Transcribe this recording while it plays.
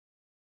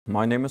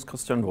My name is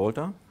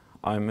Wolter.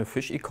 I'm a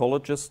fish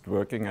ecologist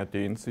working at the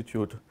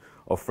Institute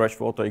of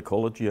Freshwater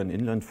Ecology and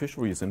Inland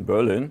Fisheries in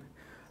Berlin.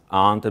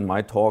 And in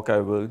my talk, I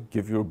will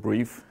give you a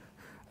brief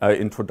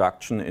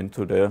introduction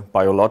into the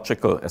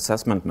biological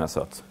assessment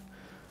methods.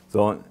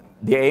 So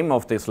the aim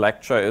of this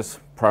lecture is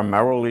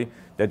primarily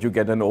that you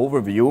get an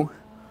overview,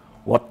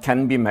 what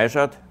can be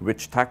measured,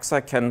 which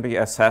taxa can be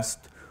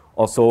assessed,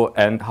 also,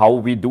 and how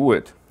we do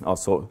it.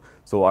 Also,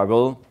 so I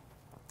will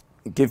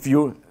give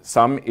you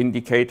some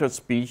indicator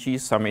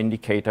species, some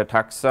indicator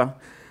taxa,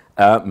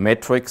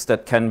 metrics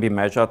that can be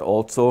measured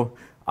also.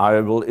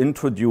 I will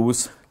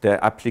introduce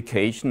the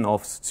application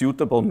of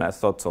suitable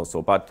methods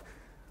also, but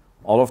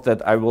all of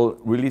that I will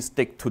really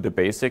stick to the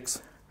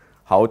basics,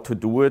 how to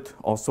do it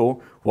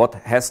also, what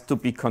has to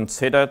be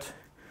considered.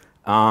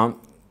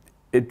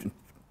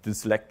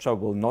 This lecture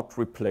will not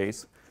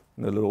replace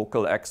the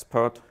local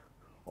expert,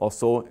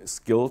 also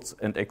skills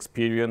and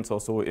experience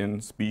also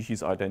in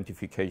species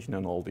identification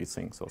and all these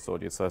things. Also,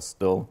 these are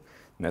still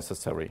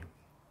necessary.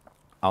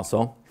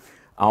 Also,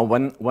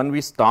 when we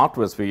start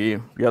with,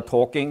 we are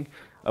talking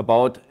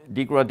about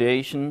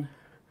degradation,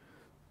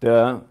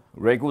 the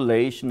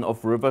regulation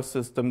of river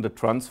system, the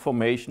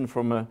transformation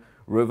from a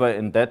river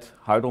in that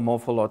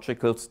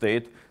hydromorphological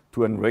state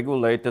to a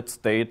regulated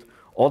state,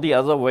 or the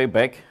other way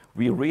back,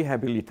 we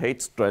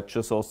rehabilitate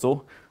stretches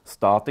also,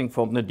 starting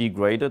from the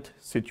degraded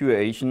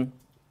situation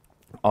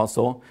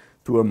also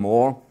to a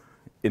more,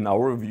 in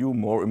our view,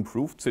 more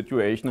improved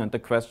situation. And the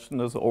question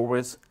is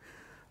always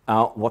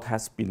what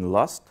has been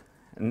lost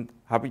in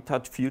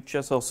habitat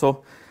futures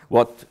also,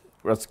 what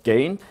was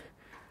gained,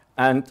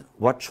 and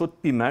what should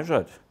be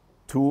measured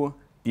to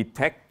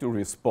detect the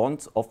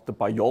response of the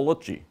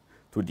biology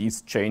to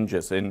these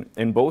changes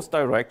in both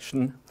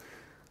directions.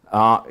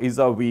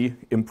 Either we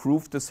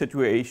improve the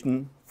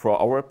situation from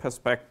our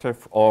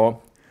perspective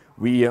or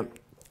we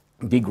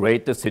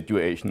degrade the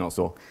situation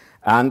also.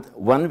 And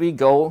when we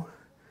go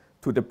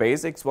to the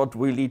basics, what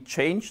really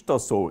changed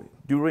also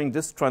during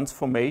this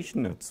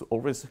transformation, it's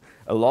always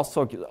a loss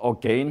or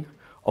gain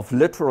of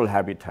littoral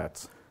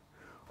habitats,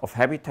 of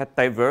habitat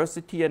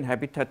diversity and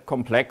habitat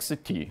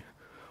complexity,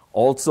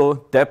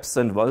 also depth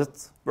and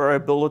width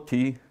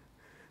variability,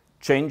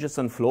 changes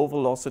in flow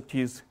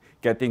velocities,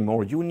 getting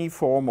more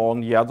uniform, or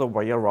on the other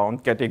way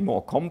around, getting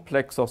more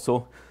complex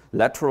also,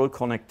 lateral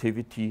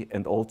connectivity,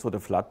 and also the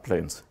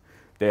floodplains.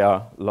 They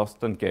are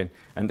lost and gained.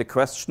 And the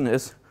question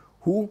is,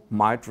 who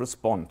might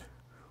respond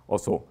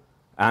also?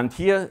 And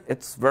here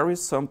it's very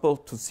simple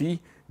to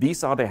see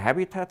these are the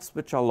habitats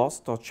which are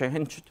lost or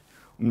changed,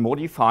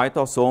 modified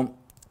also,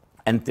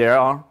 and there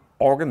are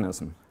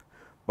organisms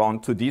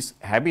bound to these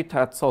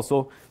habitats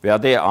also where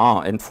they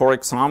are. And for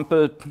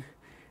example,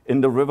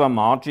 in the river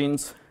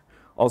margins,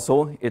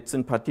 also, it's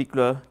in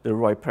particular the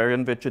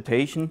riparian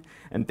vegetation,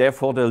 and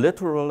therefore the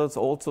littoral is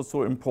also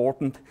so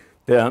important.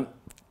 The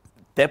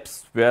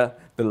depths where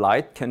the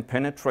light can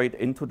penetrate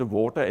into the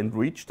water and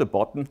reach the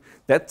bottom,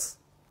 that's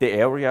the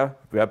area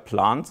where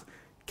plants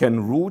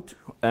can root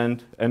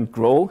and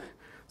grow.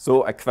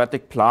 So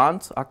aquatic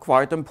plants are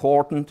quite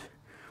important.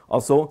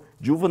 Also,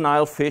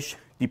 juvenile fish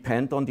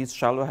depend on these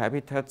shallow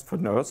habitats for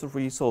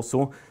nurseries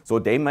also, so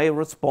they may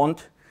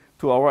respond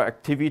to our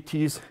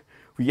activities.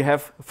 We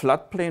have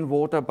floodplain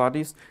water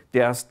bodies.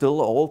 There are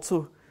still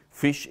also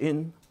fish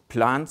in,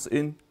 plants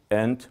in,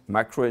 and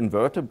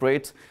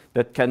macroinvertebrates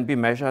that can be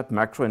measured.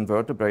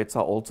 Macroinvertebrates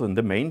are also in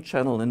the main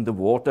channel in the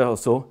water,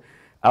 also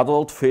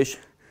adult fish.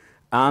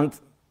 And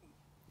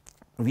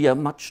we are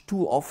much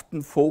too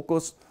often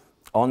focused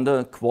on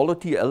the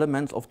quality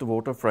elements of the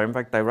Water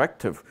Framework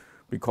Directive,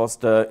 because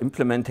the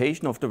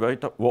implementation of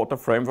the Water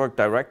Framework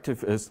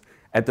Directive is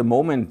at the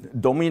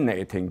moment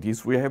dominating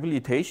these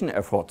rehabilitation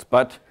efforts.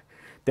 But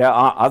there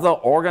are other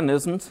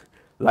organisms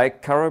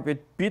like carabid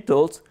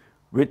beetles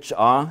which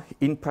are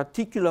in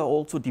particular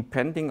also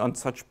depending on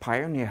such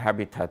pioneer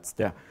habitats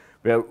there,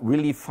 where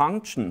really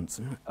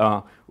functions,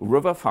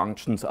 river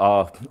functions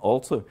are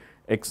also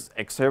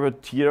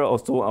exhibited here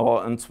also,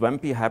 or in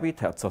swampy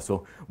habitats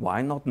also.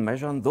 Why not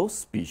measure those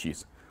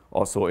species?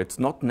 Also, it's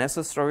not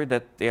necessary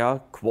that they are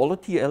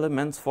quality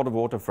elements for the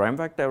Water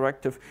Framework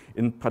Directive.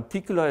 In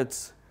particular,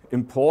 it's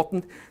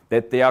important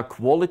that they are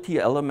quality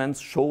elements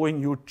showing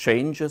you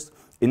changes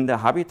in the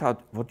habitat,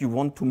 what you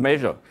want to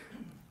measure.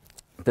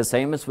 The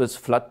same is with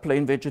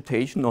floodplain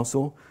vegetation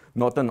also,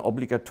 not an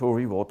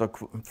obligatory water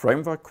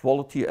framework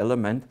quality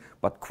element,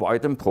 but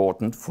quite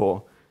important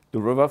for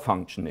the river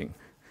functioning.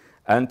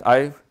 And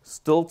I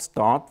still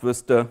start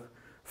with the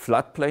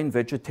floodplain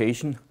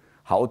vegetation,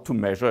 how to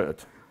measure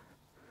it.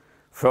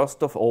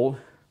 First of all,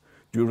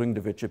 during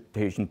the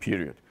vegetation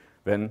period,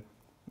 when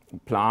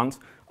plants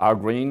are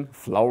green,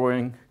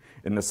 flowering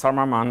in the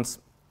summer months,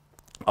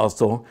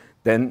 also,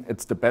 then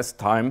it's the best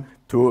time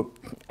to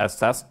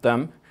assess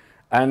them.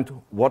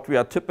 And what we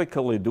are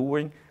typically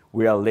doing,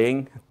 we are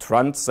laying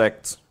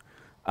transects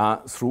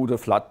through the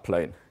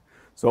floodplain.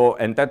 So,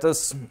 and that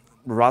is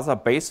rather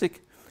basic,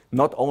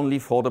 not only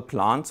for the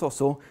plants or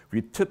so,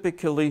 we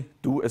typically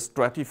do a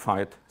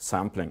stratified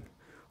sampling.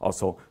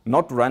 Also,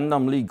 not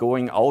randomly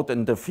going out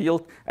in the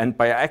field and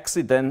by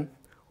accident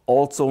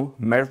also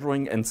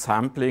measuring and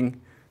sampling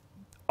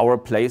our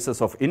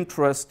places of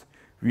interest.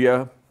 We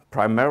are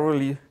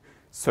primarily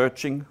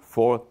searching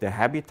for the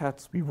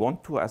habitats we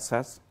want to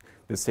assess,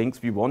 the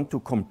things we want to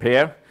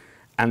compare,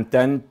 and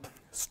then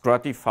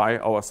stratify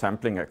our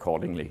sampling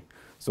accordingly.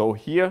 So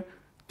here,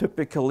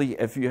 typically,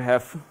 if you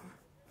have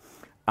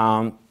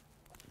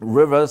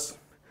rivers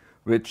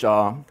which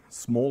are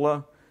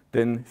smaller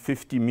than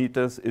 50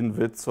 meters in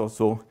width or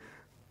so,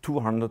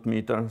 200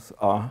 meters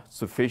are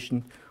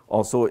sufficient.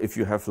 Also, if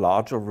you have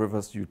larger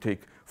rivers, you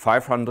take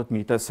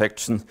 500-meter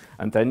sections,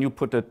 and then you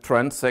put a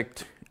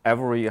transect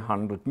every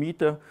 100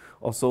 meter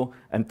or so,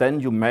 and then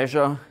you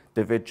measure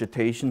the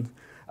vegetation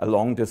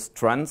along this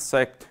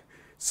transect.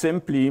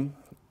 Simply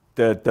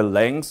the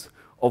length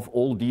of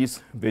all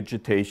these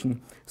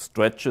vegetation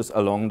stretches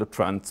along the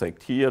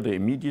transect. Here, the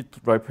immediate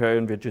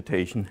riparian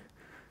vegetation,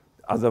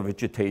 other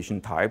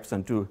vegetation types,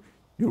 and you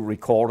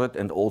record it,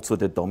 and also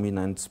the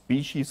dominant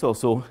species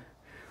also.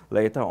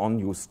 Later on,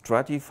 you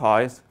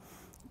stratify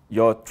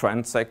your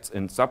transects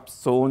in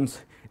subzones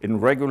in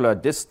regular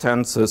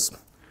distances.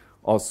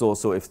 Also,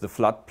 so if the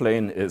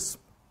floodplain is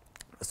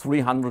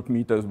 300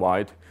 meters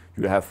wide,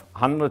 you have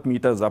 100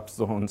 meter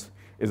subzones.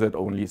 Is it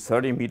only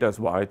 30 meters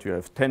wide? You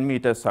have 10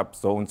 meter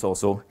subzones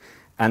also.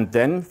 And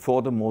then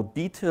for the more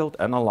detailed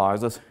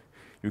analysis,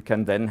 you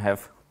can then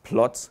have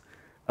plots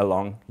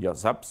along your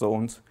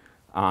subzones,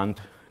 and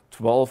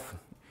 12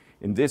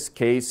 in this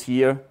case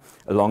here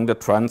along the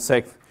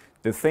transect.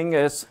 The thing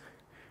is,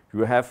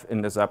 you have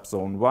in the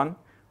subzone 1,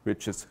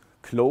 which is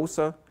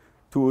closer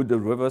to the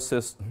river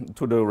system,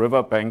 to the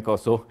river bank or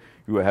so,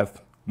 you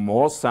have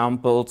more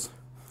samples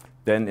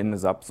than in the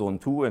subzone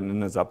 2 and in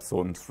the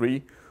subzone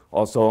 3.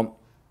 Also,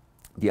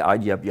 the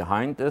idea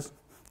behind this,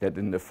 that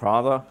in the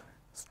farther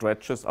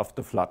stretches of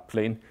the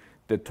floodplain,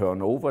 the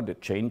turnover, the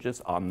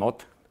changes are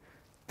not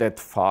that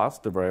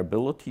fast, the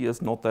variability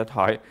is not that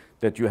high,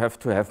 that you have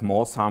to have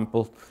more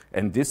samples,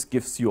 and this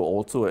gives you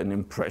also an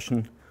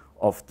impression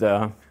of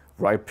the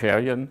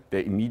riparian,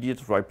 the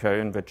immediate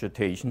riparian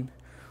vegetation.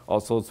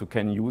 Also, you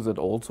can use it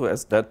also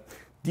as that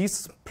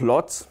these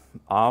plots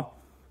are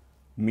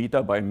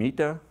meter by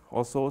meter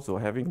also, so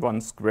having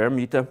 1 square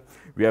meter,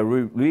 we are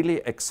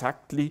really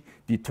exactly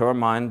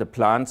determine the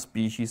plant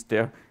species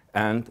there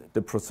and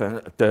the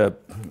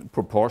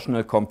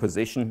proportional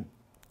composition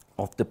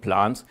of the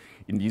plants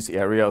in these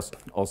areas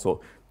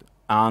also.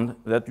 And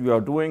that we are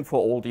doing for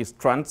all these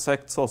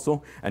transects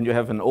also, and you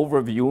have an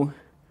overview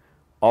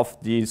of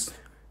these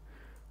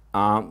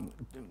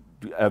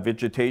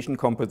vegetation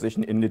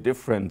composition in the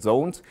different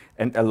zones,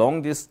 and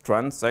along these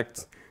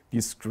transects,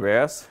 these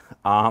squares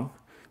are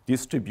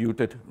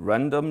distributed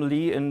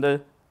randomly in the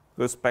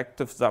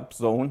respective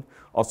subzone,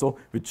 also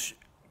which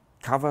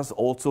covers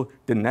also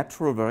the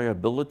natural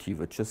variability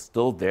which is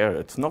still there.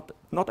 It's not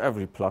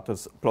every plot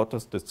is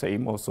the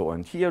same also,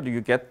 and here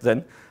you get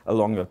then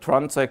along the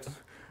transect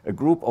a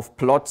group of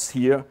plots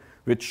here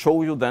which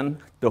show you then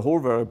the whole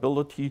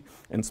variability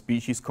and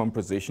species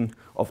composition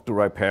of the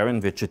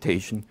riparian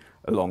vegetation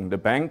along the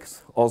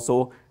banks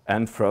also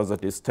and further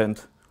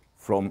distant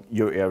from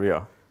your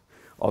area.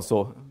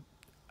 Also,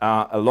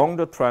 along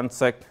the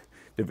transect,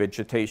 the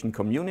vegetation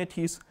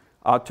communities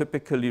are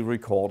typically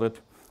recorded,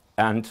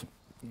 and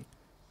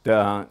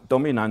the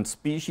dominant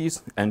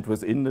species, and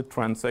within the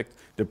transect,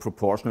 the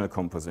proportional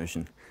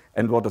composition.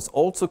 And what is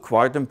also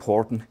quite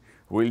important,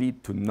 really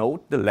to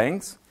note the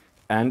length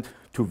and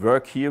to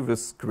work here with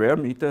square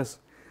meters.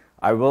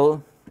 I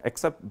will,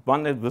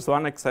 with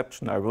one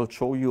exception, I will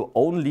show you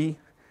only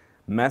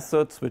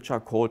methods which are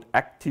called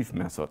active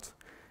methods.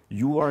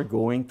 You are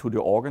going to the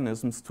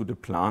organisms, to the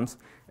plants,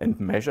 and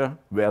measure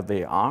where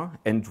they are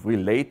and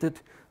relate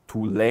it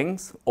to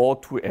length or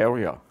to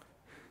area.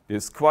 It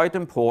is quite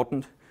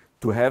important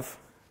to have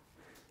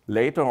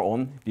later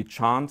on the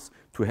chance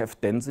to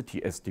have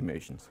density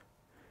estimations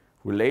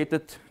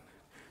related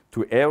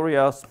to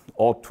areas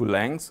or to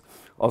lengths.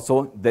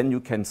 Also, then you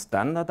can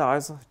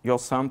standardize your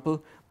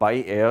sample by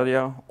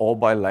area or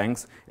by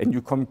length, and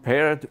you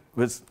compare it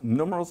with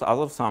numerous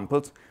other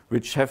samples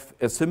which have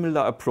a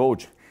similar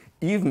approach,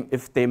 even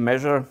if they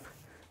measure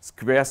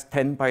squares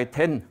 10 by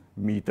 10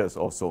 meters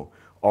or so,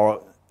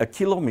 or a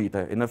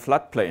kilometer in a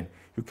floodplain.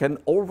 You can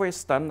always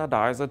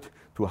standardize it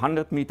to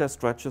 100-meter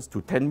stretches,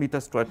 to 10-meter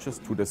stretches,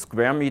 to the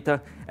square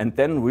meter, and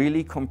then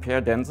really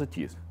compare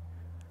densities.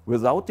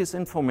 Without this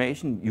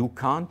information, you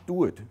can't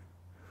do it.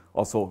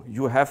 Also,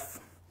 you have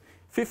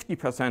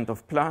 50%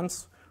 of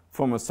plants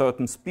from a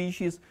certain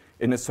species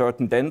in a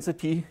certain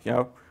density.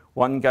 Yeah,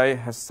 one guy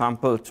has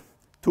sampled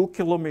 2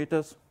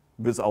 kilometers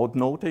without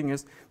noting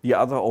it, the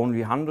other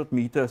only 100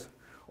 meters.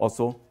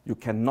 Also, you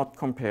cannot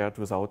compare it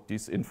without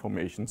this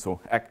information. So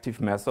active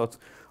methods,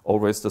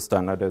 always the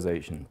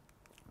standardization.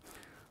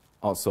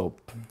 Also,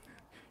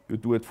 you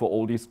do it for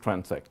all these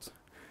transects.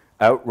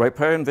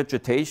 Riparian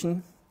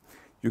vegetation,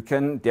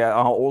 there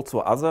are also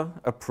other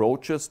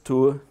approaches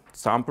to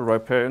sample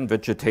riparian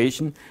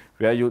vegetation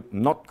where you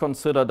not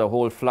consider the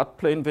whole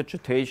floodplain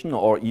vegetation,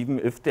 or even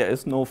if there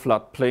is no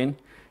floodplain,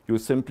 you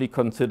simply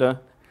consider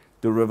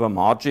the river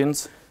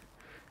margins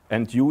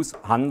and use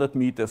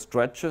 100-meter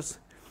stretches,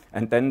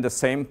 and then the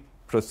same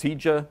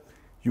procedure,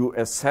 you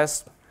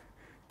assess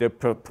the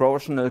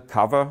proportional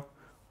cover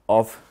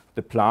of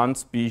the plant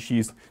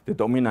species, the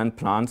dominant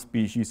plant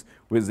species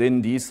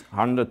within these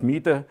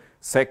 100-meter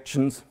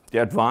sections.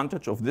 The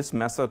advantage of this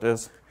method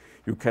is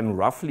you can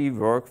roughly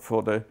work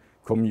for the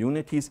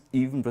communities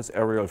even with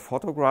aerial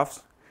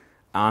photographs,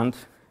 and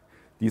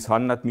these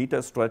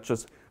 100-meter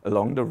stretches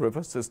along the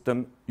river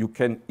system, you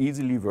can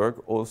easily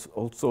work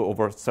also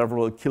over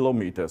several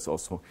kilometers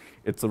also.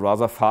 It's a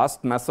rather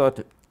fast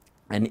method,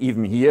 and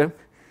even here,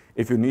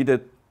 if you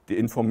needed the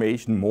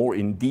information more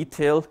in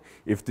detail,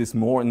 if this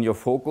more in your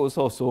focus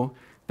also,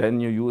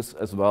 then you use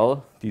as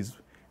well these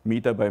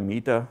meter by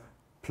meter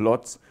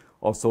plots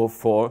also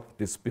for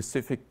the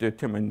specific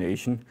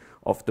determination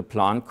of the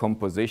plant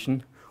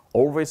composition,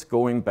 always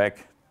going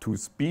back to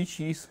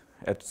species.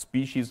 At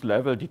species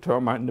level,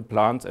 determine the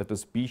plants at the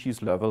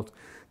species level,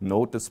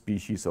 note the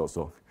species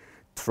also.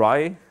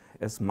 Try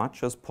as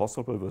much as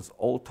possible with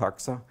all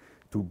taxa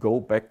to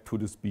go back to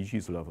the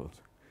species levels.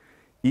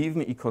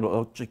 Even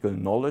ecological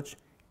knowledge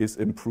is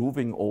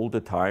improving all the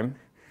time,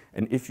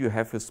 and if you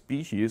have a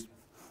species,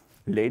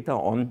 later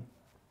on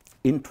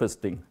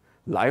interesting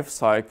life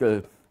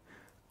cycle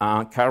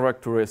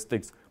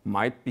characteristics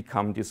might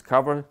become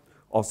discovered,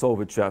 also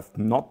which have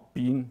not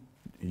been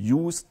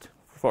used,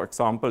 for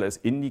example, as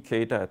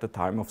indicator at the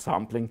time of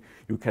sampling.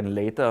 You can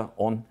later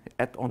on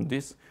add on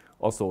this.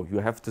 Also, you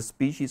have the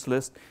species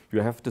list, you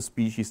have the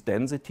species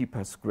density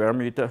per square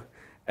meter,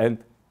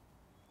 and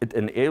it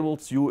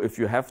enables you, if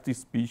you have these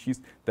species,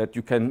 that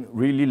you can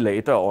really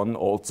later on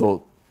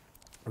also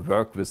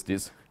work with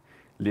this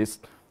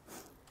list.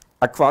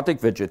 Aquatic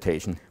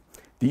vegetation.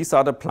 These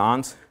are the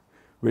plants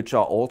which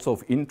are also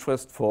of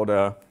interest for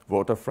the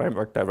Water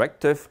Framework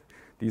Directive.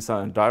 These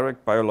are a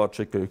direct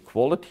biological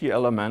quality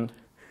element.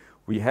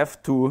 We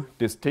have to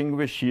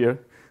distinguish here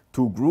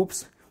two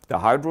groups, the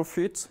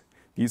hydrophytes.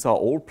 These are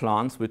all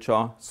plants which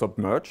are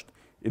submerged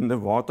in the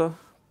water.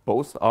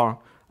 Both are,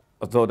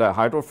 so the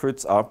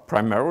hydrophytes are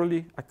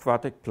primarily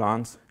aquatic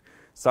plants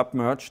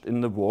submerged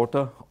in the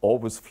water or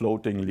with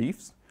floating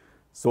leaves.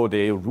 So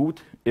they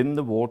root in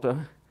the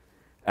water.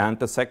 And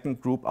the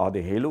second group are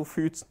the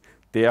halophytes.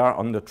 They are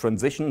on the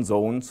transition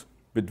zones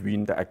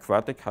between the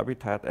aquatic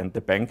habitat and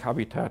the bank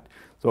habitat.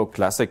 So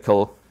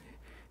classical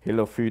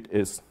halophyte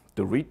is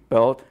the reed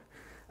belt,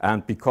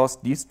 and because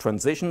these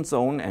transition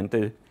zone and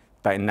the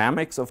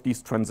dynamics of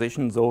these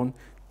transition zone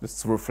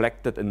is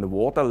reflected in the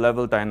water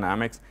level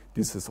dynamics,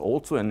 this is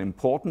also an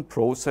important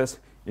process,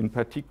 in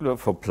particular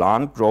for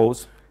plant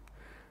growth.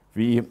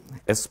 We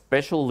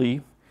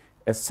especially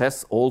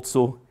assess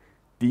also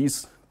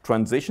these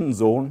transition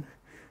zone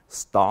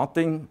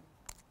starting,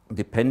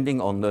 depending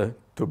on the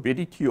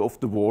turbidity of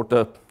the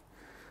water,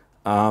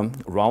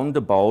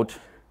 roundabout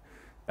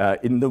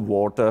in the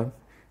water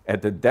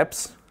at the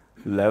depth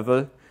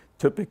level,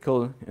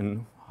 typical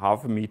in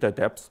half a meter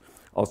depth,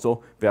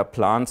 also where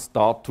plants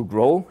start to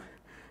grow,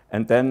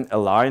 and then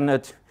align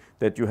it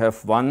that you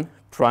have one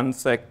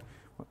transect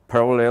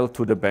parallel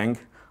to the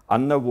bank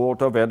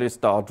underwater where they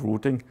start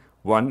rooting,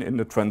 one in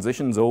the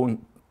transition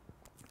zone,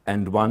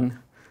 and one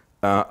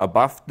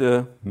above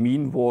the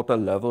mean water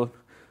level,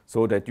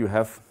 so that you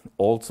have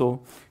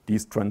also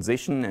these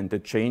transition and the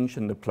change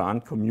in the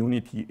plant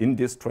community in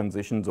this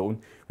transition zone,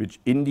 which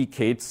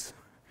indicates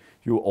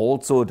you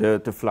also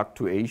the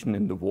fluctuation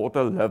in the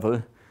water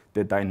level,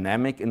 the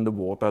dynamic in the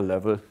water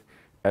level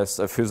as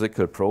a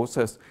physical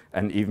process.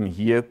 And even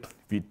here,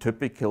 we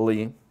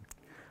typically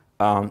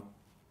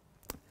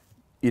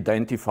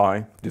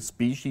identify the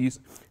species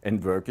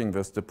and working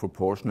with the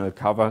proportional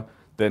cover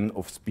then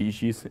of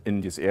species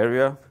in this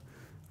area,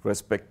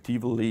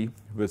 respectively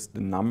with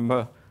the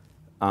number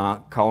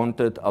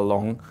counted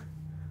along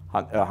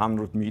a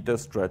 100-meter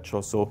stretch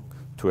or so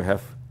to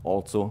have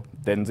also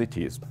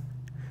densities.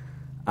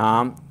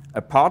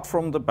 Apart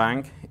from the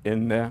bank,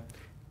 in the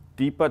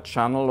deeper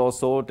channel or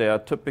so, there are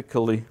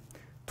typically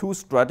two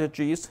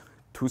strategies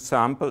to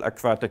sample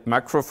aquatic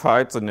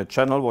macrophytes in the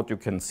channel. What you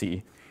can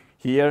see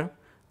here,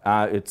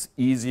 it's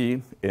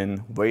easy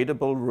in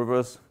wadable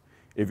rivers.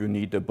 If you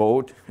need a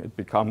boat, it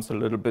becomes a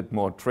little bit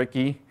more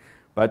tricky,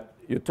 but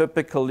you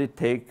typically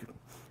take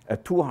a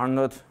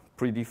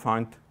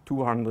predefined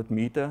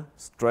 200-meter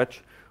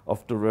stretch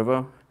of the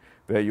river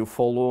where you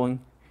follow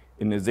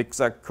in a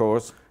zigzag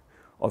course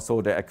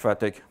also the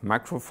aquatic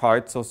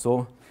macrophytes or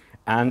so,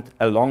 and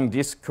along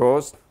this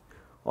course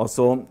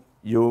also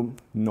you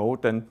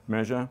note and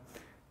measure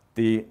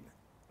the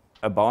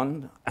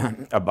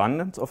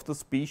abundance of the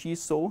species,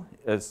 so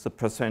as the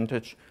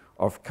percentage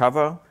of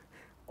cover,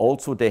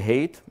 also the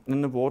height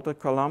in the water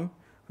column,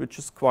 which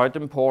is quite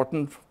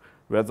important,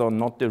 whether or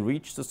not they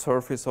reach the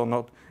surface or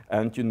not,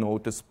 and you know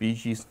the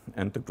species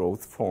and the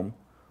growth form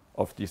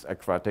of these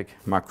aquatic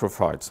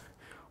macrophytes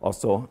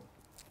also.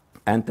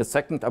 And the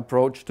second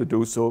approach to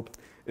do so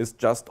is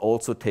just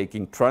also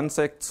taking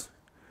transects,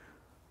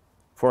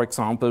 for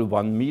example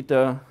 1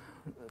 meter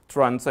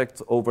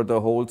transects over the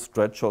whole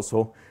stretch or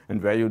so,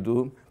 and where you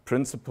do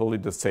principally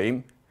the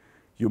same.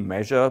 You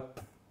measure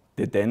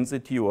the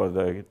density or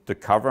the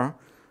cover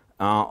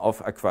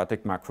of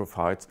aquatic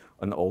macrophytes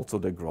and also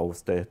the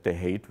growth, the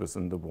height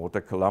within the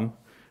water column.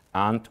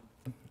 And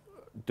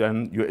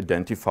then you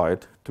identify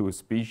it to a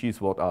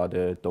species, what are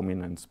the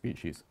dominant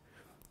species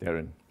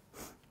therein.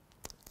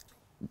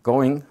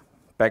 Going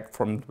back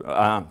from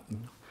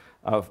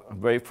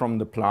away from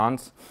the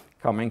plants,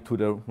 coming to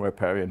the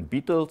riparian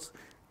beetles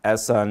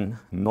as a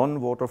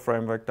non-water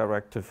framework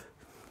directive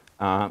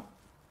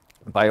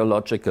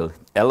biological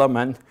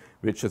element,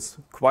 which is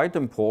quite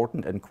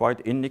important and quite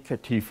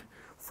indicative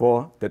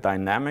for the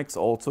dynamics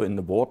also in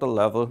the water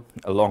level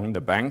along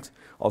the banks.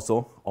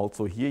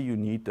 Also here you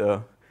need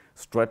a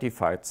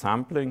stratified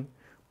sampling,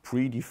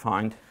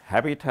 predefined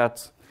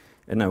habitats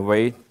in a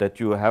way that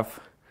you have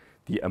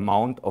the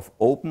amount of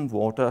open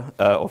water,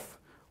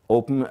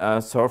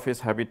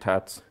 surface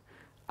habitats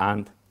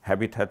and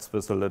habitats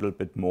with a little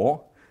bit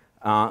more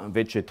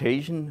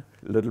vegetation,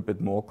 a little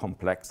bit more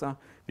complexer,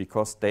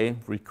 because they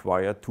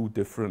require two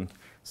different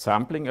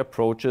sampling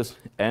approaches.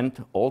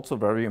 And also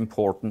very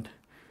important,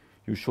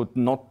 you should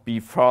not be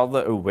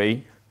farther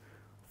away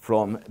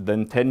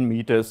than 10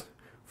 meters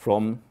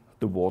from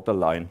the water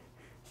line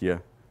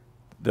here.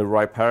 The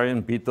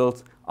riparian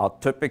beetles are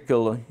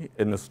typically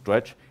in a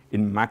stretch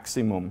in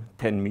maximum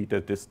 10-meter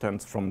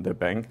distance from the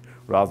bank,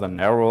 rather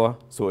narrower,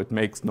 so it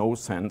makes no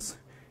sense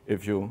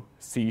if you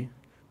see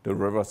the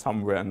river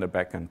somewhere in the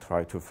back and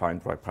try to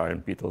find riparian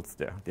beetles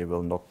there. They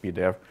will not be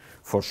there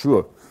for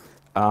sure.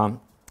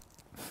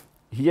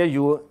 Here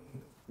you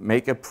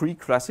make a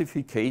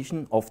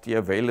pre-classification of the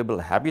available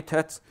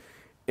habitats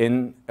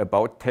in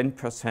about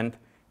 10%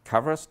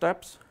 cover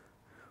steps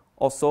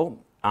or so,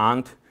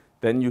 and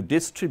then you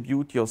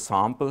distribute your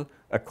sample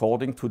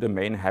according to the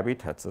main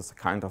habitats. It's a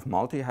kind of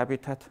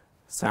multi-habitat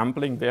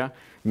sampling there.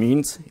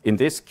 Means in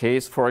this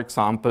case, for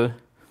example,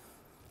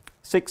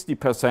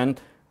 60%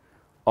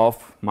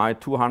 of my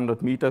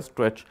 200-meter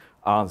stretch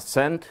are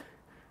sand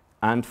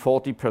and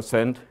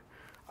 40%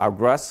 are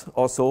grass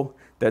or so.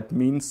 That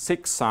means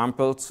 6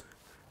 samples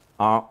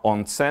are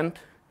on sand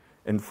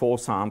and 4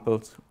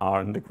 samples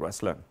are in the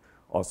grassland.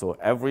 Also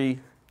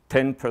every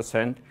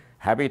 10%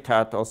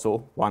 habitat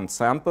also 1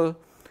 sample.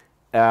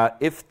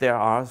 If there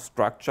are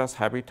structures,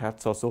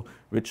 habitats also,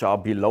 which are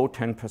below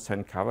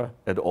 10% cover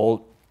at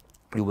all,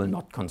 you will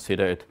not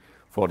consider it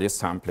for this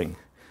sampling.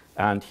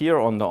 And here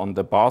on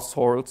the bar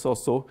soils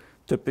also,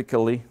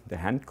 typically the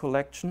hand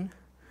collection,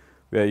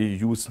 where you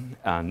use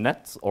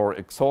nets or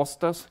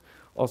exhausters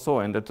also,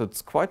 and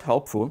it's quite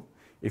helpful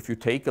if you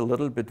take a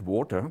little bit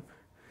water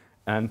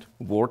and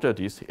water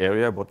this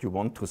area what you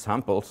want to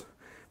sample,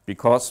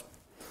 because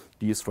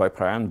these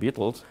riparian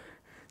beetles,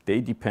 they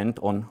depend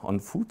on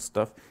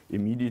foodstuff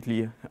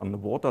immediately on the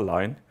water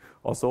line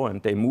also,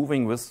 and they're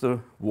moving with the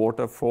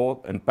water forward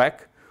and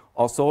back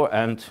also,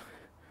 and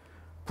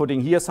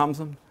putting here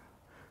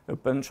a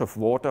bunch of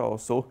water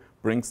also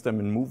brings them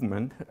in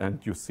movement, and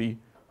you see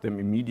them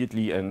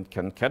immediately and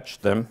can catch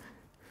them.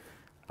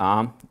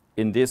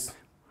 In this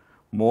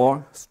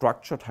more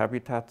structured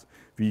habitat,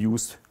 we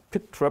use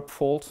pit trap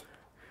folds.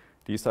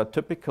 These are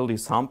typically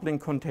sampling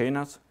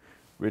containers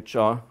which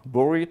are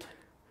buried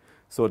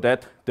so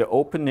that the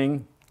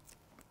opening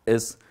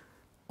is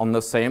on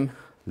the same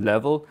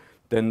level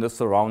than the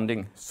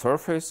surrounding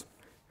surface.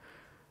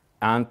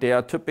 And they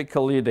are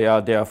typically, they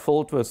are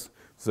filled with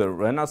the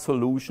Renner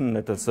solution.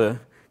 That is a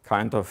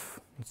kind of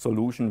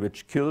solution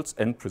which kills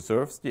and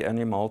preserves the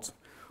animals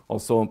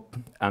also,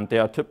 and they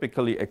are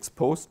typically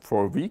exposed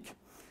for a week.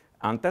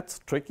 And that's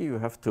tricky. You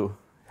have to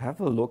have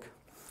a look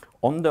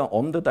on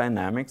the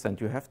dynamics, and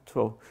you have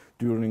to,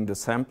 during the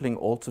sampling,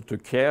 also to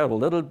care a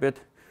little bit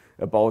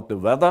about the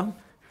weather,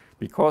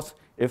 because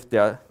if they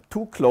are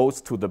too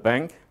close to the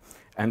bank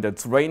and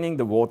it's raining,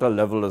 the water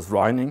level is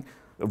rising,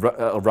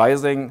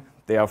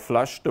 they are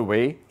flushed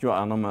away, your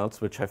animals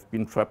which have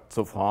been trapped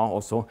so far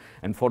also.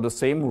 And for the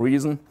same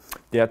reason,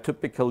 they are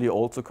typically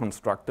also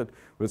constructed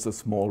with a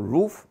small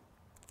roof.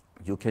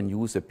 You can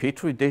use a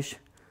petri dish,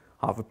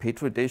 have a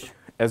petri dish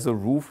as a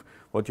roof,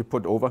 what you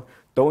put over.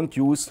 Don't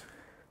use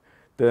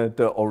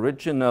the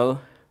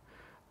original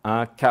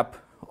cap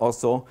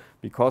also,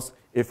 because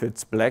if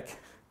it's black,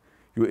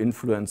 you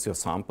influence your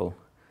sample.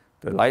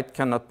 The light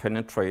cannot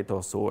penetrate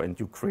or so, and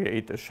you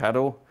create a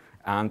shadow,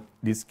 and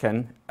this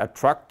can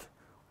attract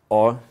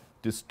or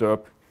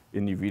disturb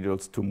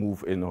individuals to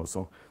move in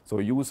also. So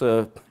use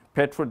a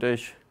petri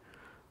dish,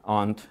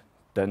 and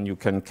then you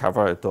can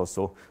cover it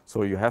also.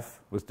 So you have,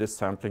 with this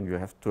sampling, you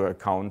have to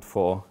account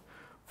for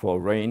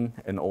rain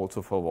and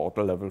also for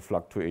water level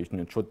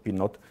fluctuation. It should be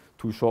not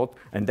too short,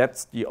 and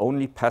that's the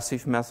only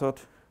passive method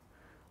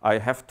I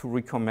have to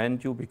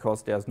recommend you,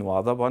 because there's no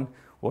other one.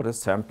 What is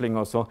sampling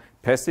also?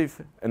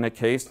 Passive, in a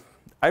case,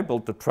 I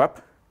built the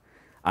trap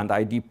and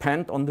I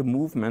depend on the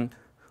movement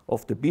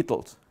of the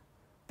beetles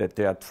that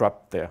they are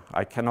trapped there.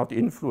 I cannot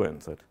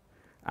influence it.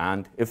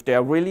 And if they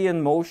are really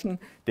in motion,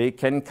 they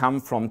can come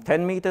from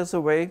 10 meters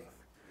away,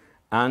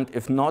 and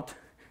if not,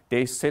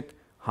 they sit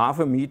half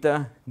a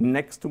meter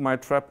next to my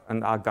trap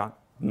and are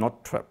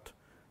not trapped.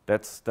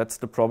 That's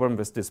the problem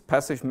with this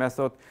passive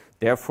method.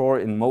 Therefore,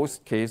 in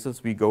most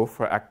cases, we go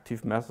for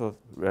active method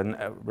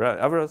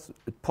wherever it's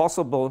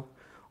possible,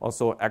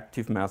 also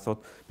active method,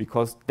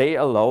 because they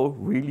allow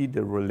really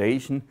the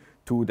relation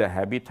to the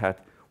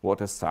habitat, what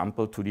is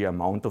sampled to the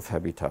amount of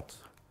habitat.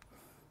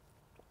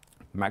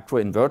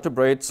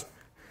 Macroinvertebrates,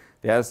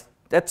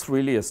 that's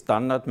really a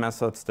standard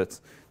method.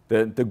 That's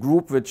the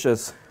group which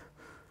is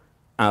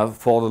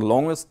for the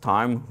longest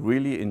time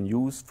really in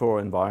use for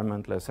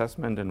environmental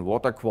assessment and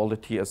water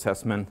quality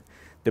assessment.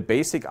 The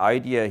basic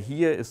idea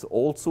here is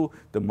also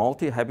the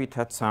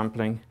multi-habitat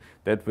sampling,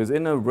 that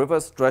within a river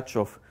stretch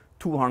of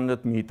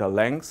 200-meter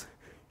length,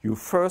 you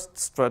first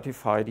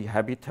stratify the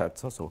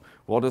habitats. So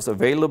what is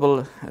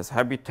available as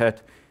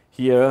habitat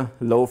here,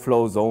 low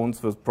flow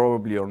zones with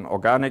probably an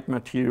organic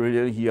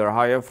material, here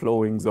higher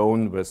flowing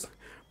zone with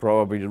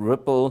probably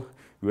ripple,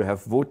 you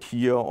have wood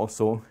here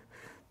also.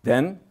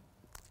 Then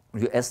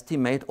you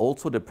estimate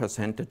also the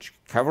percentage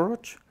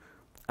coverage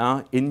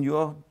in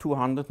your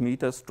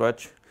 200-meter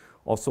stretch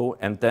also,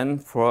 and then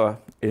for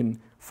in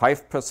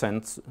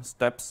 5%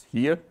 steps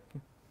here,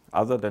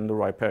 other than the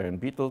riparian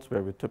beetles,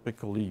 where we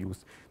typically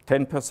use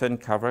 10%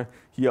 cover,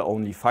 here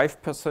only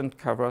 5%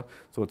 cover,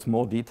 so it's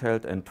more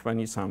detailed, and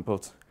 20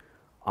 samples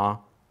are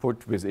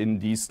put within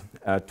these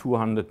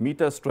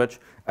 200-meter stretch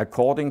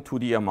according to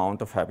the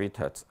amount of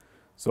habitats.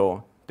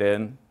 So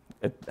then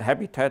a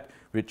habitat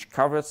which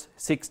covers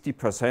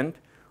 60%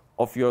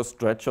 of your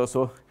stretch or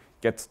so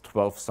gets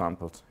 12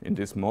 samples. In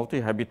this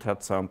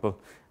multi-habitat sample,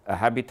 a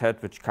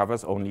habitat which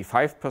covers only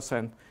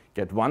 5%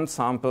 get 1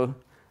 sample,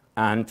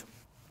 and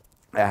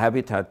a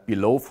habitat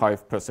below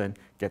 5%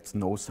 gets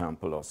no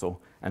sample or so.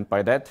 And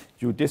by that,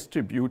 you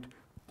distribute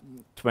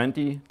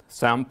 20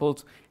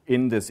 samples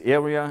in this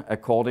area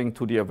according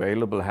to the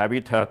available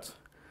habitat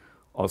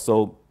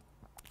also.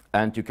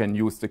 And you can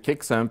use the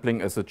kick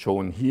sampling as it's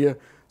shown here.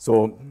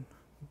 So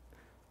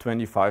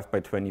 25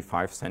 by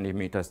 25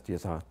 centimeters,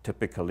 these are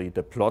typically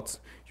the plots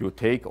you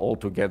take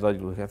altogether.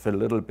 You have a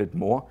little bit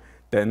more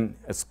than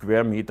a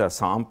square meter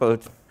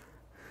sampled.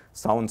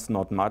 Sounds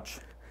not much.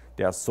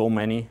 There are so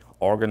many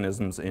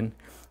organisms in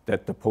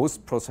that the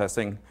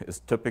post-processing is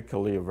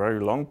typically a very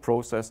long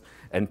process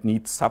and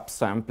needs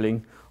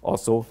subsampling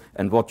also.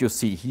 And what you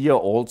see here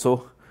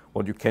also,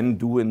 what you can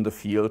do in the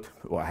field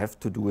or have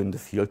to do in the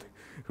field,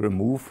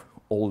 remove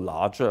all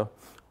larger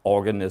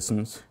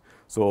organisms.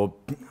 So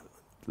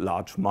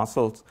large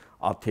mussels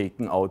are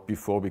taken out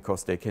before,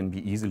 because they can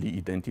be easily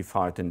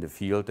identified in the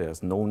field.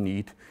 There's no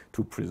need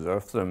to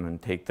preserve them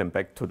and take them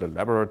back to the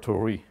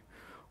laboratory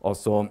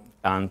also.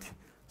 And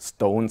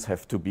stones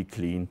have to be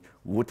cleaned,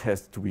 wood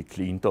has to be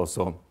cleaned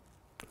also,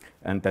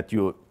 and that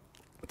you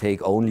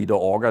take only the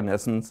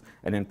organisms,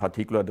 and in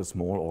particular the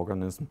small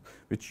organisms,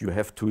 which you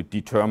have to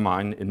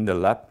determine in the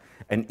lab.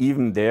 And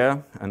even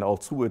there, and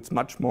also it's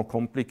much more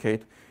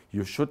complicated,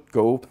 you should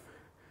go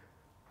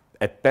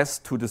at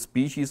best to the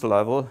species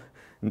level.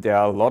 And there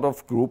are a lot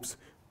of groups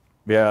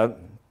where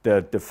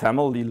the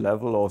family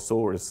level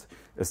also is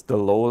the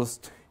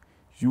lowest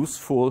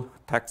useful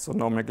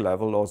taxonomic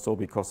level also,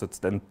 because it's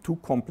then too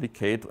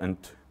complicated and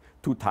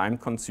too time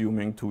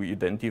consuming to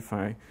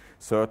identify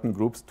certain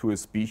groups to a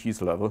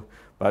species level.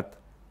 But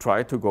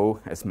try to go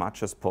as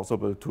much as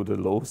possible to the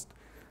lowest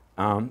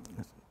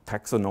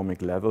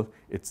taxonomic level.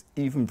 It's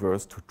even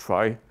worse to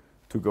try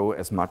to go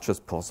as much as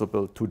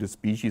possible to the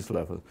species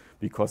level,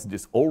 because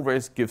this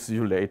always gives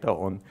you later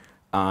on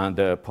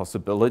the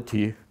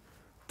possibility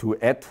to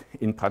add,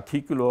 in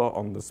particular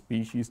on the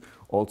species,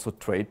 also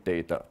trait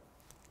data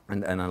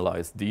and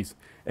analyze these.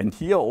 And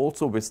here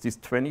also with these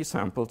 20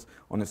 samples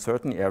on a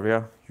certain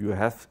area, you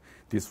have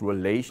this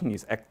relation,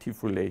 this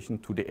active relation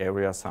to the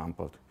area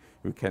sampled.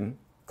 You can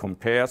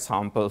compare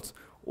samples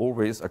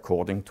always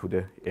according to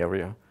the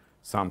area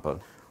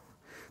sampled.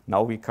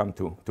 Now we come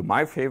to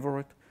my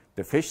favorite,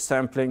 the fish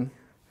sampling.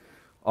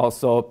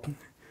 Also,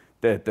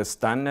 the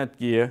standard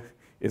gear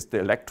is the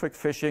electric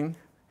fishing,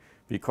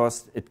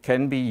 because it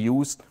can be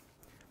used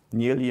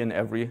nearly in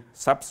every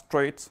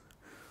substrate.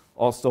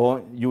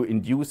 Also, you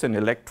induce an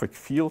electric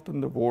field in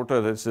the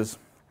water. This is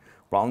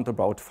round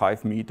about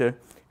 5 meters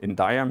in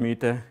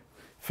diameter.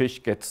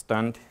 Fish get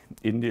stunned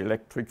in the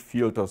electric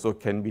field, also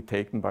can be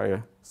taken by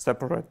a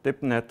separate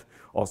dip net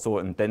also,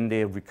 and then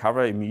they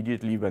recover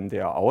immediately when they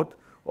are out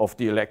of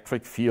the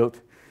electric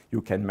field.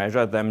 You can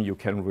measure them, you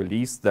can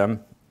release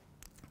them,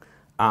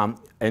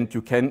 and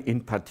you can in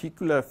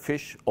particular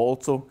fish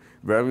also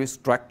very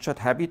structured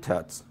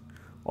habitats,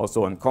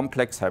 also in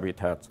complex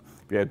habitats,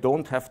 where you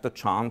don't have the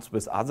chance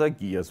with other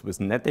gears, with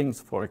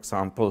nettings for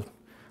example,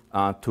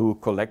 to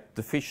collect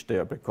the fish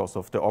there because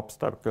of the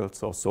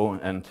obstacles or so.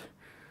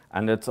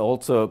 And it's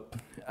also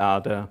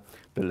the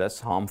less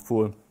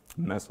harmful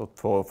method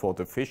for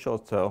the fish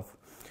itself,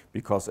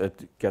 because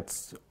it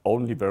gets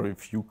only very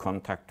few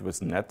contact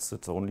with nets.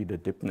 It's only the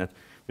dip net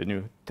when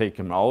you take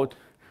them out.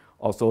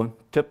 Also,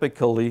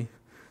 typically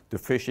the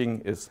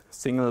fishing is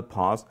single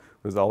pass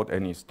without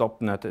any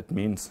stop net. It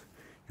means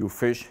you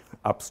fish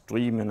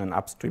upstream in an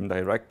upstream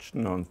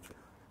direction. And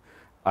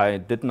I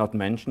did not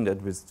mention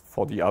that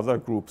for the other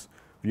groups,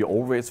 we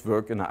always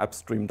work in an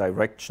upstream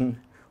direction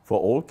for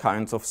all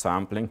kinds of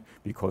sampling,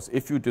 because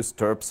if you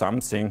disturb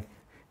something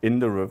in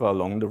the river,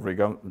 along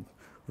the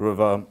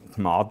river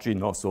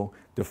margin or so,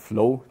 the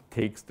flow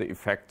takes the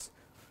effects,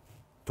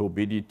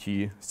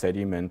 turbidity,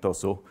 sediment or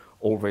so,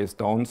 always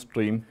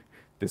downstream.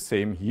 The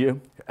same here.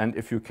 And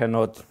if you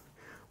cannot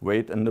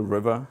wait in the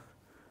river,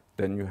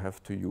 then you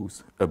have to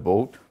use a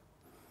boat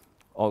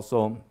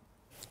also.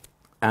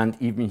 And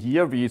even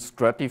here we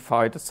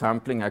stratify the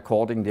sampling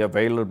according to the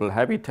available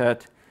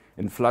habitat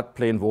in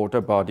floodplain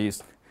water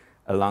bodies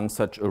along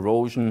such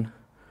erosion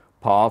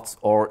paths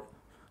or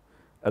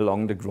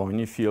along the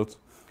groiny fields.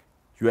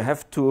 You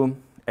have to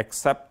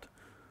accept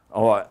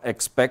or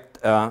expect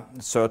a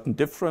certain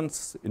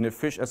difference in the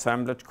fish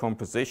assemblage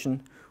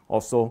composition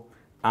also,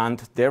 and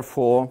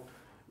therefore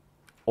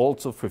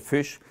also for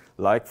fish,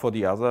 like for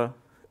the other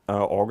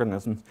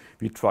organisms,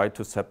 we try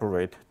to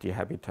separate the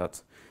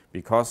habitats.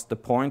 Because the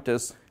point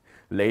is,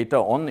 later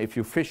on, if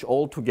you fish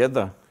all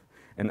together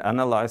and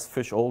analyze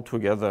fish all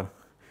together,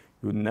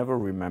 you never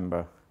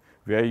remember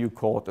where you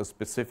caught a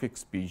specific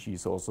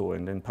species also,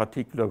 and in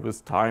particular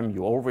with time,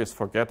 you always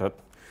forget it.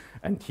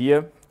 And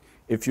here,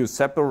 if you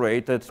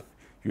separate it,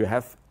 you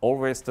have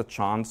always the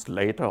chance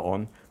later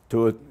on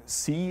to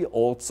see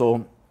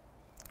also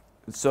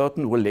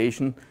certain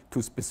relation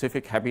to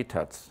specific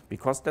habitats,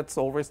 because that's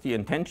always the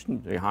intention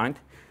behind.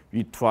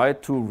 We try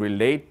to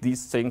relate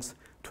these things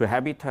to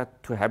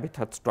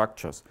habitat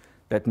structures.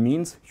 That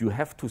means you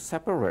have to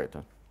separate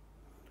it.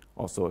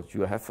 Also,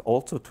 you have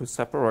also to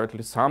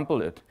separately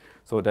sample it,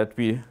 so that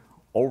we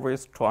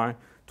always try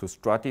to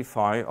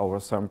stratify our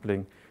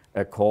sampling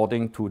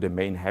according to the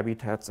main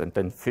habitats, and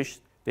then fish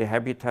the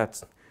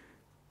habitats,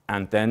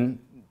 and then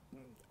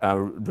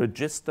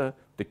register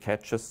the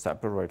catches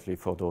separately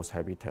for those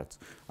habitats.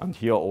 And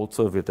here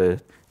also with the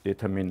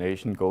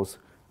determination goes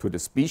to the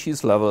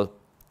species level.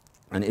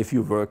 And if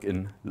you work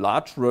in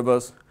large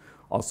rivers,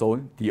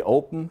 also the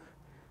open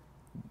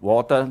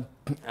water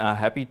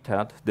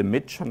habitat, the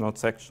mid-channel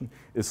section,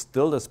 is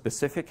still a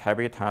specific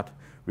habitat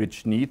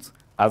which needs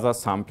other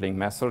sampling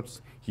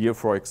methods. Here,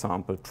 for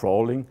example,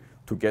 trawling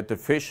to get the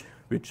fish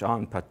which are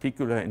in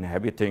particular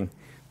inhabiting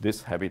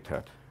this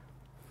habitat.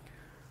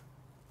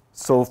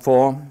 So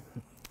for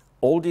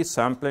all this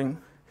sampling,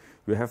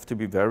 you have to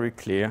be very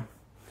clear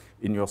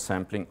in your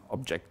sampling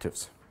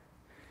objectives.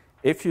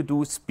 If you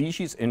do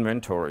species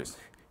inventories,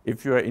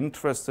 if you are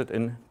interested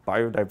in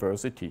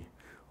biodiversity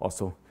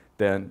also,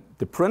 then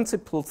the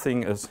principal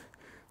thing is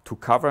to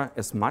cover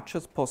as much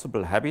as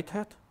possible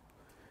habitat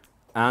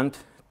and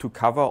to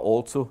cover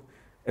also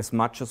as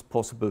much as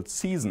possible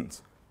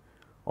seasons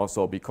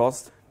also,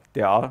 because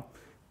there are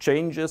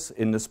changes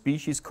in the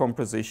species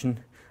composition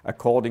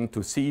according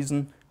to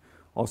season,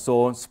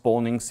 also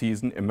spawning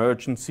season,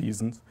 emergent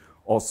seasons.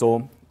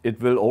 Also, it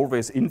will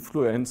always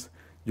influence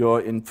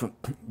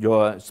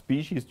your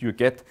species you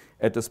get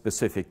at a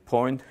specific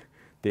point.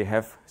 They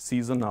have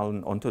seasonal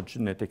and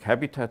ontogenetic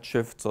habitat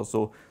shifts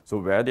also, so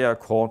where they are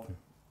caught.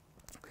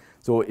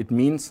 So it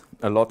means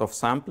a lot of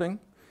sampling,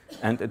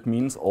 and it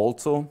means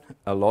also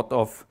a lot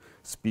of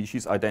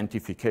species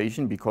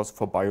identification, because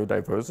for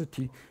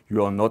biodiversity,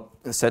 you are not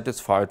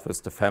satisfied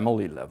with the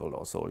family level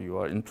also. You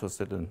are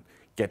interested in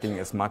getting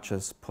as much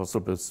as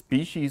possible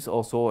species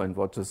also and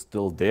what is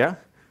still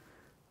there.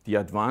 The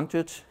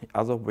advantage,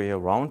 other way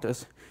around,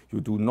 is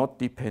you do not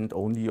depend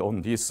only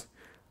on this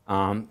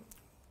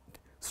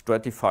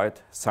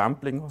stratified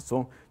sampling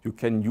also. You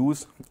can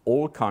use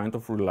all kind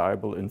of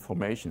reliable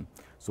information.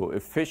 So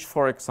if fish,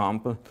 for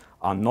example,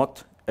 are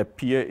not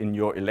appear in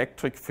your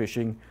electric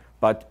fishing,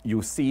 but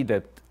you see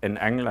that an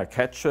angler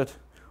catch it,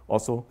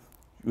 also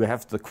you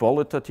have the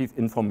qualitative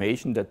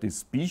information that this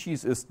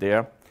species is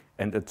there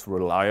and it's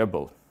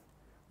reliable.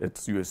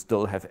 You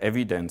still have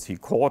evidence. He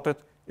caught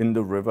it in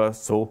the river,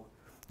 so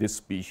this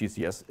species,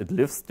 yes, it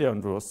lives there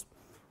and was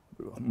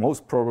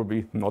most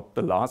probably not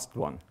the last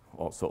one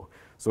also.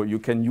 So you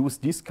can use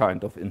this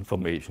kind of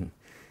information.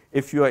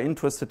 If you are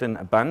interested in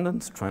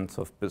abundance trends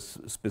of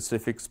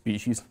specific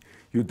species,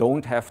 you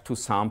don't have to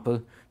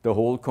sample the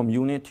whole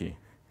community.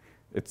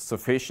 It's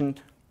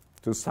sufficient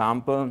to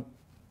sample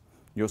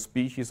your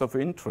species of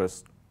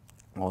interest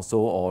also,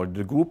 or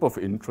the group of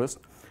interest.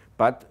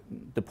 But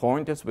the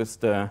point is, with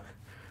the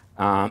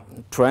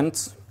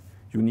trends,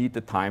 you need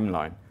a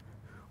timeline.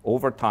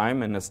 Over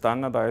time, in a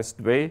standardized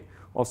way,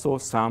 also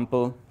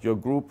sample your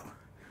group,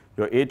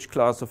 your age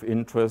class of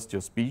interest,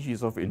 your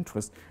species of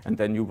interest, and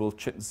then you will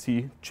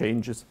see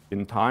changes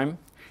in time.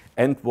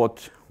 And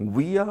what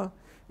we are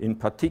in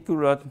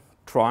particular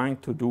trying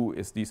to do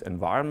is this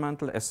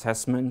environmental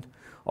assessment,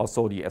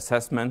 also the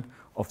assessment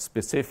of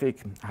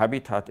specific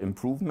habitat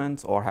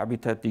improvements or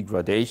habitat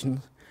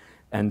degradations.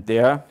 And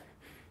there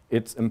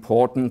it's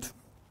important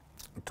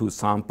to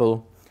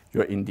sample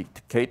your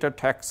indicator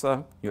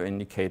taxa, your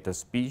indicator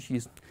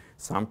species,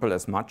 sample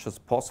as much as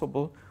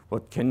possible,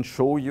 what can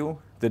show you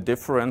the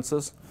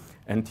differences,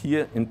 and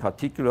here in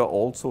particular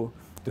also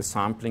the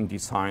sampling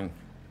design.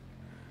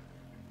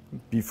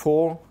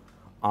 Before,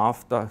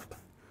 after,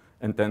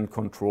 and then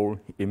control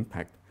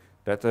impact.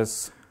 That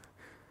is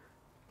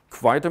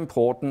quite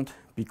important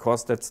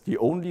because that's the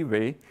only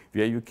way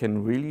where you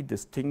can really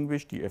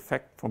distinguish the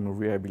effect from a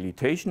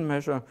rehabilitation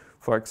measure,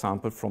 for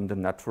example, from the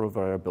natural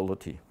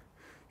variability.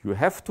 You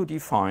have to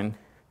define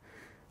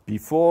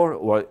before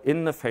or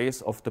in the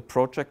phase of the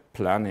project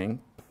planning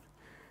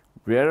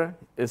where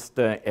is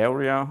the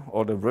area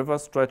or the river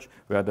stretch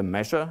where the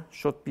measure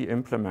should be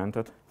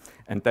implemented,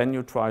 and then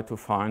you try to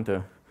find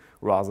a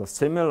rather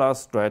similar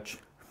stretch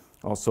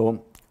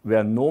also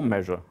where no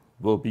measure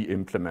will be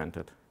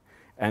implemented.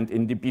 And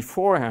in the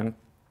beforehand,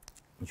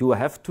 you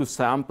have to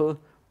sample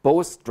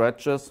both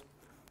stretches,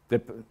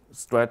 the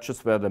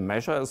stretches where the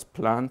measure is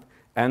planned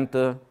and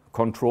the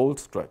control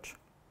stretch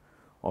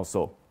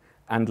also.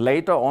 And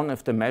later on,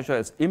 if the measure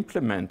is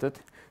implemented,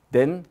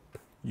 then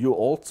you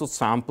also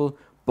sample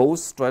both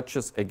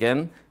stretches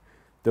again,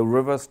 the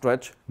river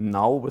stretch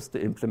now with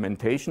the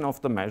implementation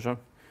of the measure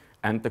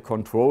and the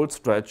control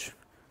stretch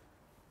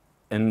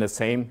in the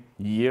same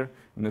year,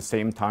 in the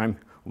same time.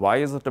 Why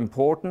is it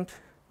important?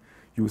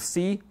 You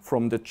see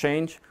from the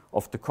change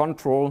of the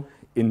control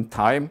in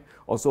time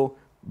also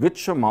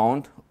which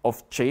amount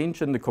of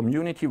change in the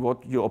community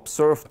what you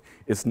observed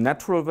is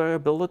natural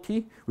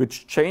variability,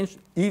 which changed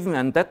even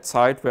on that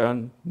side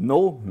where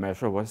no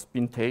measure was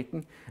being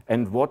taken,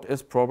 and what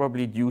is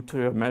probably due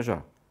to a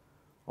measure.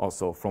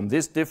 Also, from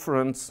this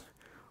difference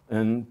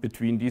in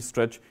between these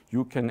stretch,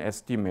 you can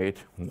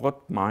estimate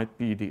what might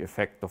be the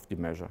effect of the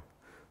measure.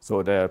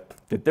 So the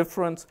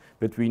difference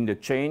between the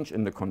change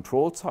in the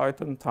control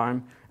side in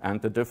time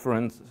and the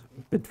difference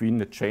between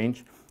the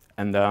change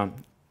and the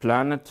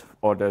planet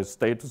or the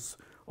status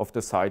of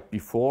the site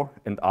before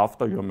and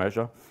after your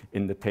measure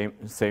in the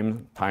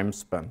same time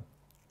span.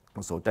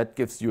 So that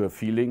gives you a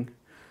feeling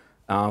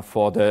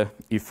for the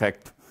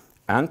effect.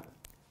 And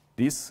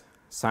this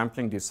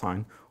sampling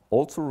design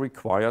also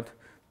requires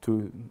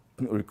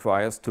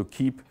to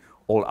keep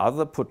all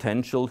other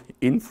potential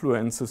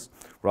influences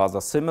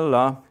rather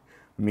similar.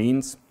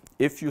 Means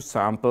if you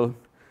sample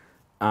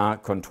a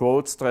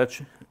controlled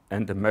stretch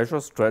and a measure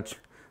stretch,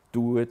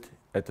 do it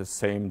at the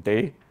same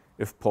day,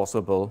 if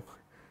possible,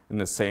 in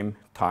the same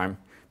time,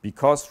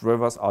 because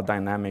rivers are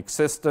dynamic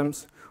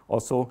systems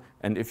also,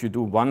 and if you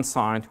do one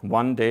side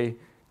one day,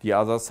 the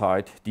other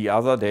side the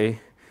other day,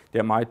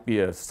 there might be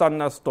a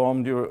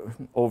thunderstorm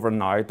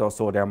overnight or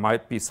so, there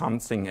might be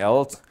something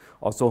else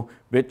also,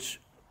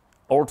 which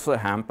also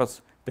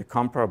hampers the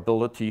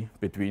comparability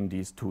between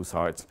these two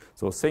sides.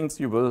 So things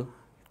you will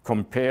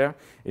compare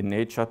in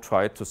nature,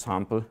 try to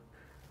sample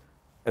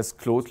as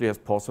closely as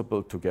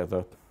possible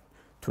together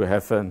to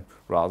have a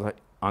rather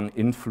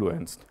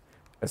uninfluenced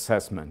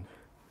assessment.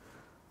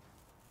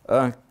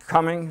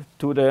 Coming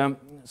to the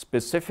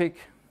specific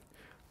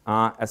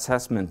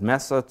assessment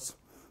methods,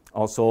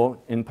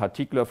 also in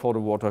particular for the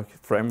Water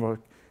Framework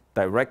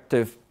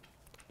Directive,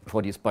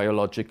 for these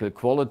biological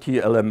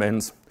quality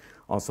elements,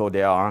 also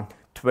there are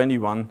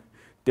 21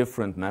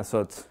 different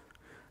methods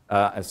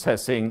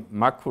assessing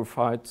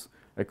macrophytes,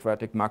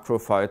 aquatic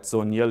macrophytes,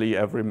 so nearly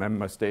every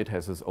member state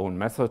has its own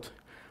method,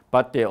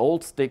 but they all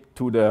stick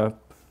to the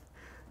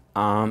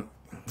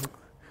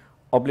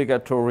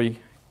obligatory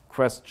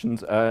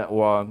questions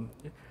or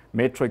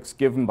matrix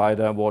given by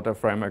the Water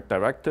Framework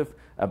Directive: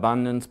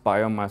 abundance,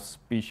 biomass,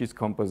 species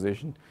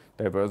composition,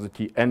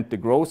 diversity, and the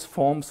growth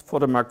forms for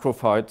the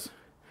macrophytes.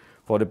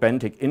 For the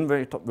benthic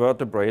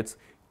invertebrates,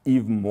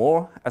 even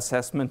more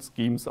assessment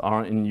schemes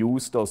are in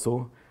use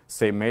also,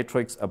 same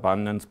matrix: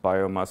 abundance,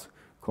 biomass,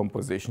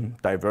 composition,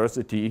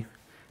 diversity,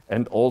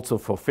 and also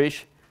for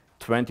fish,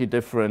 20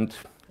 different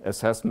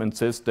assessment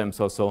systems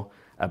also: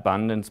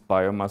 abundance,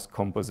 biomass,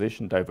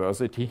 composition,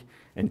 diversity,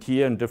 and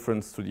here in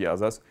difference to the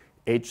others,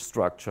 age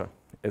structure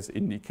as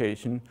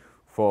indication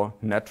for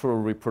natural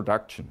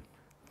reproduction.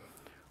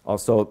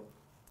 Also,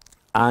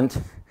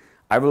 and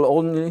I will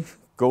only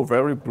go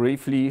very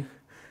briefly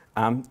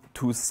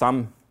to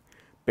some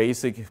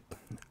basic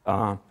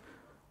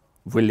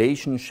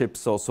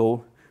relationships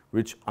also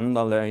which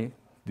underlay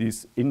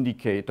this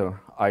indicator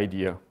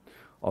idea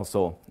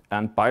also.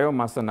 And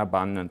biomass and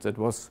abundance, it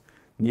was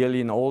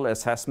nearly in all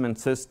assessment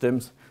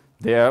systems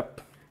there.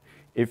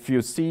 If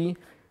you see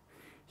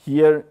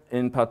here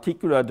in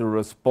particular, the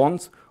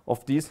response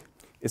of this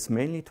is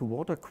mainly to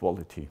water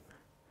quality.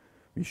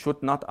 We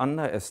should not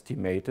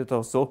underestimate it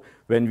also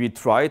when we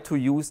try to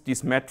use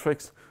these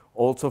metrics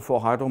also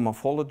for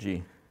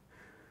hydromorphology.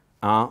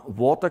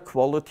 Water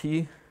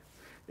quality,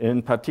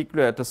 in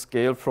particular at the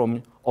scale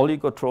from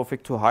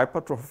oligotrophic to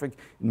hypertrophic,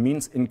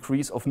 means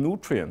increase of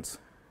nutrients.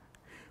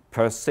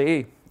 Per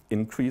se,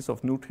 increase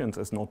of nutrients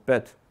is not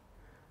bad.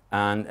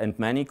 And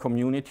many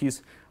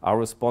communities are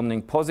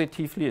responding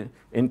positively,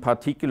 in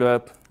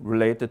particular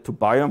related to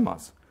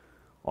biomass.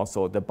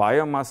 Also, the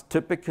biomass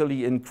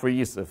typically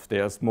increases if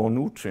there's more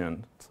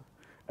nutrients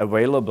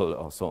available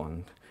also.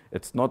 And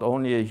it's not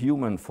only a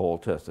human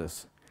fault that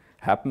this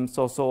happens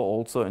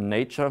also in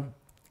nature.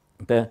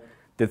 The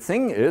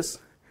thing is,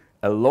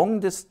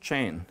 along this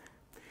chain,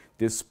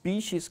 the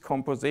species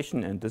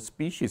composition and the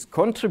species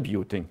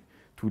contributing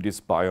to this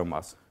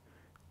biomass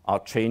are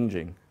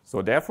changing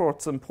So therefore,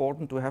 it's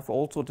important to have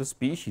also the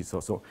species.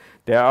 Also,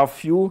 there are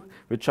few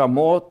which are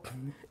more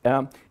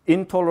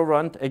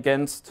intolerant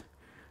against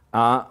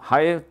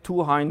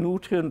too high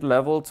nutrient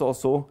levels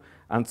also,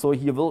 and so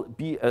here will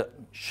be a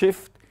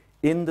shift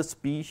in the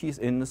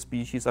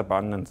species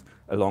abundance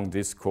along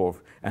this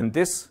curve. And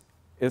this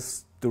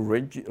is the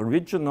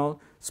original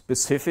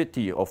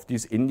specificity of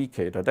this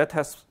indicator. That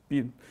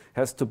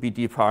has to be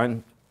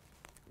defined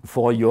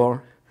for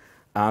your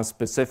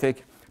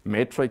specific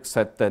matrix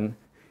set. Then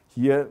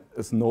here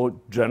is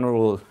no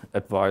general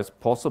advice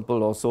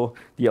possible also.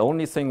 The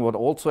only thing what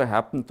also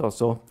happened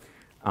also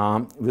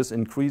with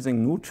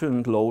increasing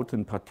nutrient load,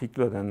 in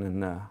particular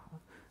then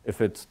if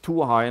it's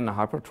too high in the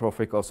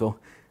hypertrophic also,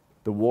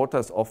 the water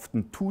is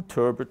often too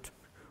turbid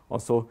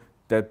also,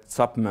 that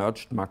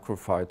submerged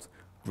macrophytes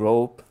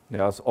grow.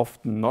 There's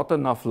often not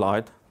enough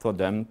light for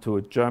them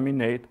to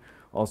germinate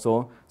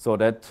also, so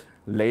that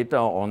later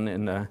on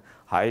in a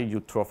high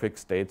eutrophic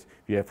state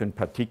we have in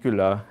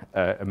particular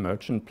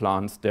emergent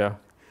plants there.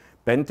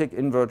 Benthic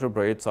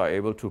invertebrates are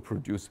able to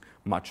produce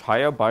much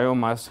higher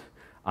biomass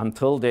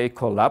until they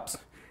collapse.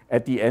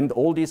 At the end,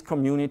 all these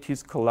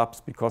communities collapse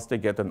because they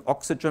get an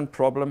oxygen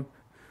problem.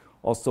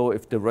 Also,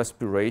 if the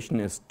respiration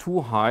is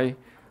too high,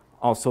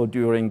 also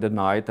during the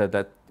night,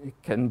 that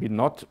can be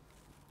not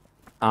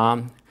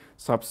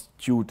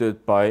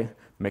substituted by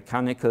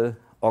mechanical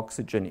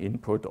oxygen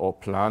input or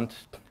plant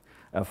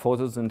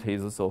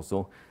photosynthesis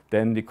also,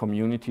 then the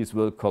communities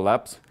will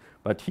collapse.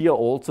 But here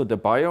also the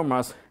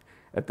biomass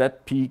at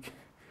that peak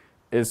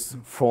is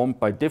formed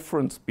by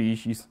different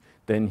species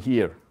than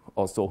here.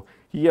 Also,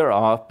 here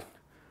are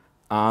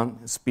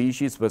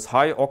species with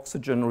high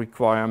oxygen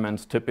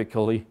requirements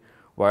typically,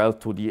 while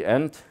to the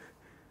end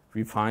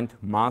we find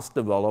mass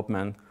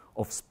development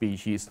of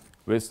species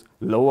with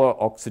lower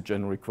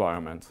oxygen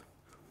requirements.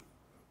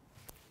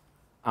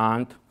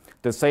 And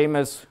the same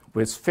as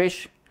with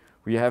fish,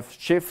 we have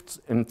shifts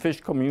in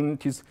fish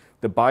communities.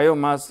 The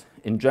biomass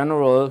in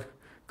general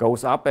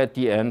goes up at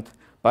the end,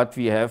 but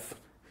we have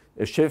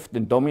a shift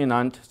in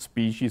dominant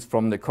species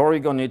from the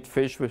corygonid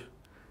fish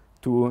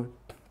to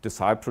the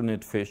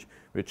cyprinid fish,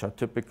 which are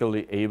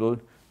typically able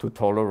to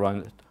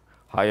tolerate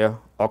higher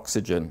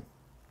oxygen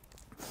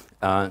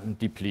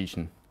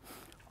depletion.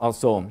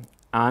 Also,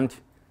 and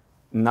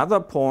another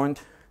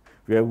point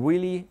where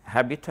really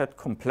habitat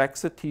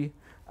complexity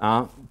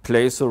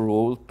plays a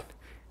role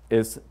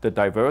is the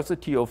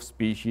diversity of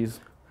species.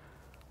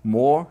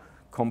 More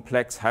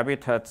complex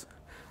habitats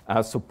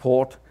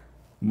support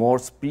more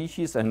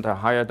species and a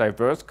higher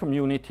diverse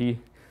community.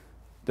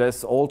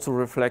 That's also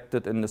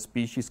reflected in the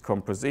species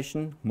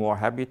composition. More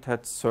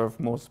habitats serve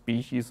more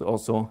species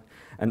also,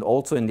 and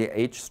also in the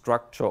age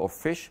structure of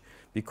fish,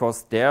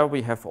 because there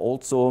we have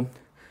also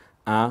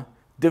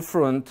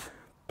different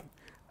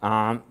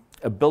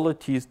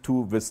abilities to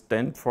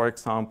withstand, for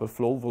example,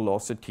 flow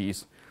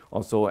velocities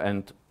also,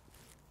 and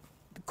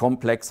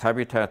complex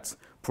habitats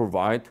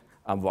provide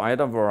a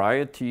wider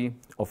variety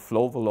of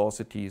flow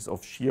velocities,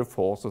 of shear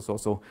forces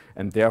also,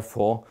 and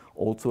therefore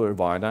also a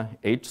wider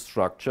age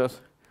structures,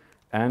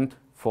 and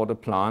for the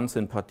plants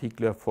in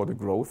particular for the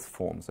growth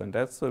forms. And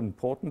that's an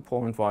important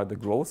point why the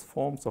growth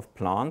forms of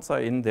plants are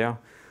in there.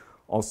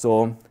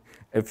 Also,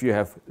 if you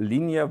have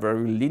linear,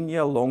 very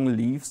linear long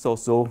leaves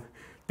also,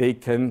 they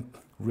can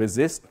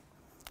resist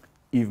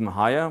even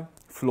higher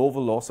flow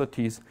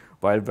velocities,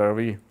 while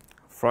very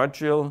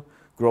fragile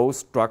growth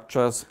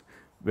structures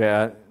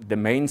where the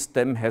main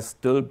stem has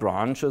still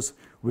branches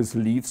with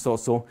leaves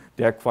also,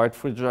 they are quite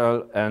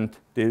fragile and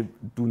they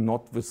do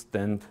not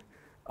withstand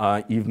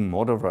even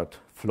moderate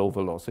flow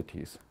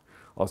velocities.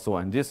 Also,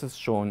 and this is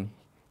shown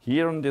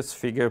here in this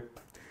figure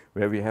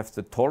where we have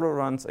the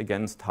tolerance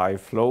against high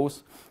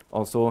flows.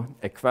 Also,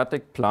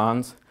 aquatic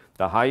plants,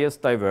 the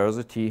highest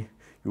diversity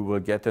you will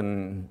get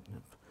in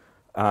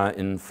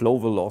flow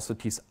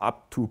velocities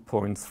up to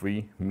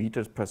 0.3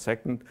 meters per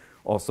second.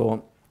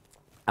 Also,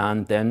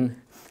 and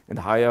then in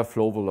higher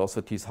flow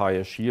velocities,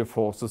 higher shear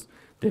forces,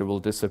 they will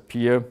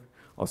disappear.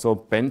 Also,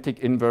 benthic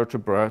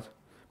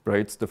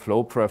invertebrates, the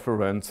flow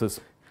preferences,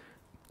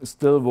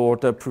 still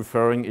water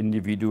preferring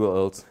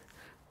individuals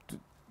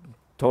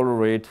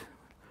tolerate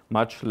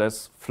much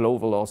less flow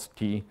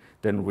velocity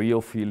than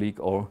rheophilic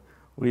or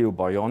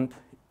rheobuoyant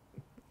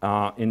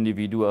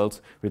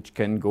individuals, which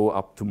can go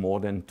up to more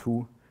than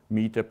 2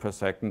 meters per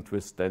second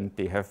withstand.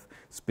 They have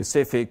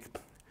specific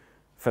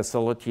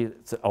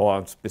facilities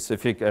or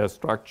specific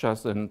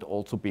structures and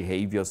also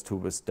behaviors to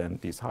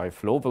withstand these high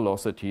flow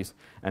velocities.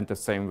 And the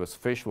same with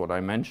fish, what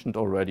I mentioned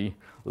already.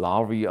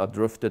 Larvae are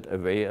drifted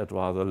away at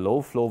rather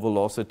low flow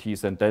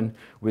velocities, and then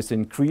with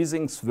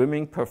increasing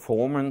swimming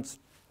performance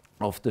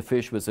of the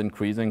fish with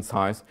increasing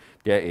size,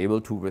 they are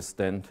able to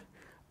withstand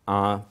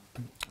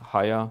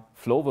higher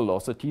flow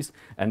velocities.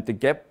 And the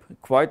gap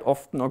quite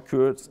often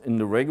occurs in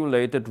the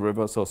regulated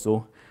rivers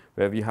also,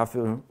 where we have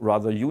a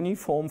rather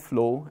uniform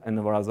flow and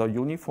a rather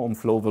uniform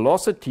flow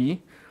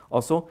velocity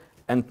also,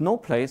 and no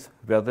place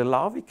where the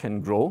larvae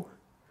can grow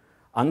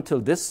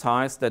until this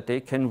size that they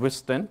can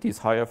withstand these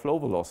higher flow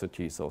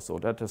velocities also.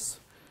 That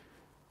is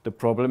the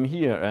problem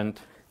here. And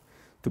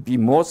to be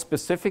more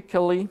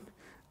specifically,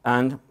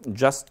 and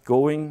just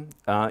going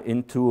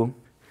into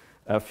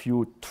a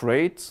few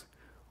traits.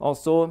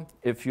 Also,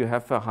 if you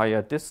have a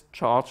higher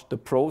discharge, the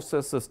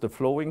processes, the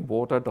flowing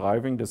water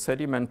driving the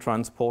sediment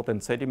transport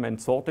and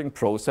sediment sorting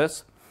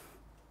process.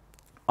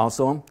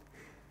 Also,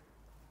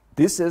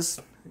 this is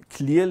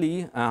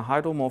clearly a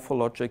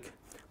hydromorphologic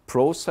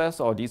process,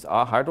 or these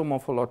are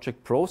hydromorphologic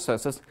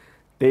processes.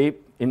 They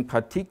in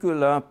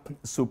particular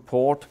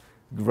support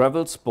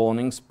gravel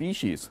spawning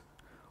species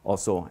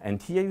also.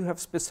 And here you have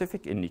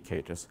specific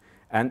indicators.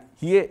 And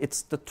here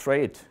it's the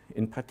trait,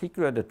 in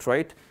particular the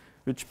trait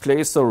which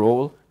plays a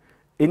role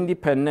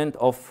independent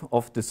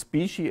of the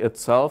species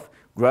itself.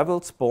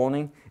 Gravel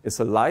spawning is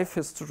a life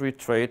history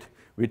trait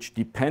which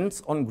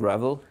depends on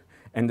gravel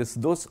and is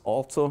thus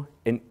also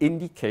an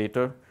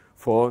indicator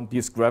for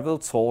this gravel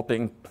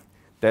sorting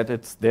that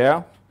it's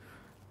there.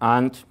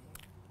 And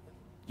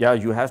yeah,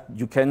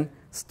 you can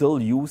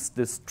still use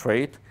this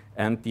trait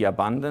and the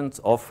abundance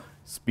of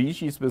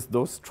species with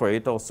those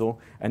traits also,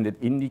 and it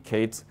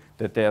indicates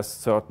that there's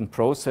certain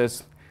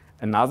process.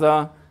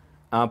 Another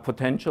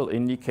potential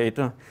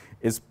indicator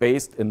is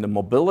based in the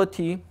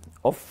mobility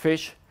of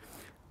fish.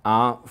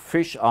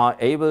 Fish are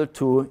able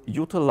to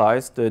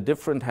utilize the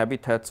different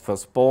habitats for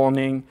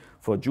spawning,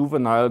 for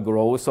juvenile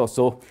growth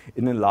also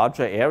in a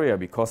larger area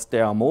because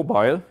they are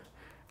mobile.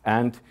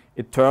 And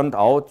it turned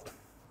out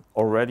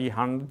already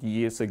 100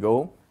 years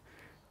ago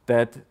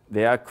that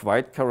they are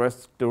quite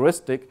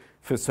characteristic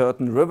for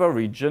certain river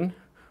region,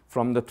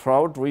 from the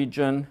trout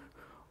region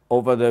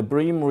over the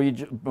bream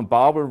region,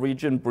 barbel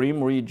region,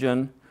 bream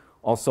region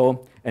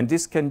also, and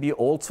this can be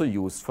also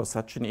used for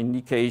such an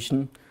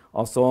indication.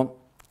 Also,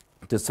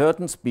 the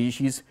certain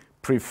species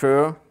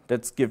prefer,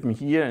 that's given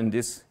here in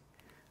this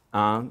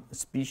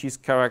species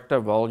character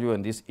value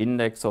and this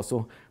index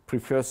also,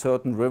 prefer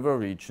certain river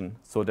region,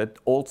 so that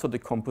also the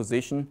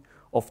composition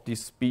of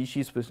these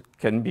species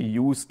can be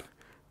used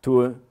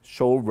to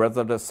show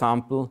whether the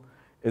sample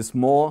is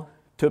more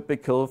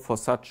typical for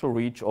such a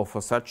reach or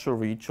for such a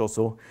reach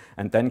also,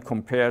 and then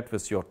compared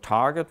with your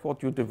target,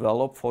 what you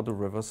develop for the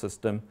river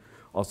system.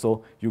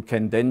 Also, you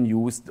can then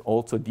use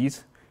also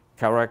these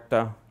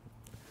character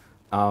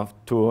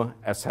to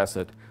assess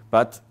it.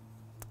 But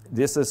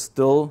this is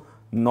still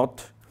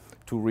not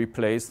to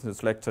replace,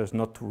 this lecture is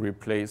not to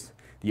replace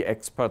the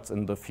experts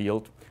in the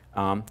field.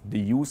 The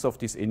use of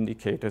these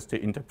indicators,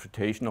 the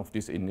interpretation of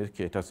these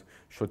indicators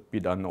should be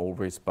done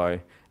always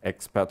by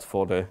experts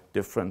for the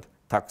different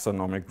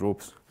taxonomic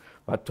groups.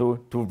 But to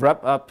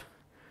wrap up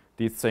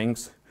these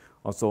things,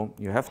 also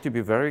you have to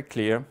be very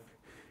clear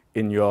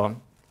in your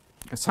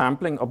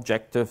sampling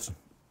objectives,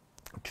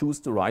 choose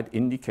the right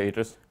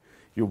indicators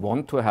you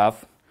want to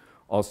have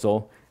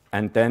also,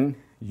 and then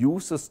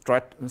use a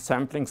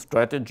sampling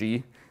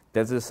strategy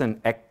that is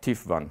an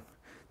active one,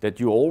 that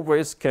you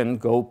always can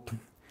go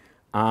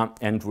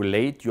and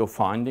relate your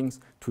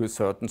findings to a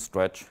certain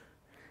stretch.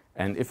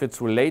 And if it's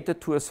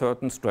related to a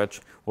certain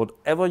stretch,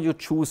 whatever you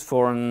choose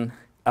for an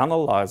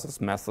analysis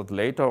method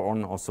later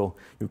on also,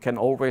 you can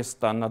always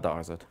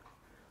standardize it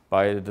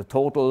by the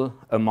total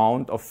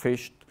amount of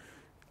fished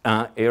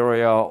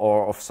area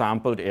or of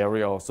sampled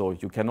area or so.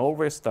 You can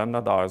always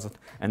standardize it,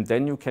 and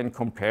then you can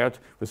compare it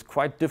with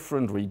quite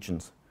different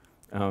regions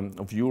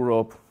of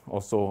Europe,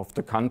 also of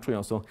the country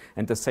also.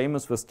 And the same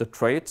is with the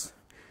traits.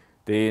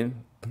 The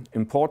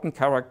important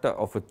character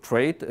of a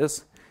trait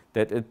is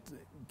that it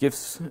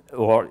gives,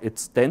 or it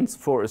stands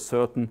for a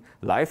certain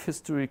life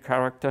history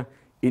character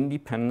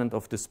independent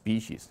of the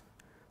species.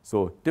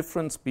 So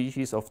different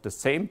species of the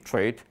same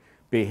trait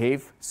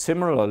behave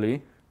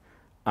similarly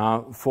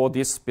for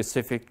this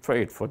specific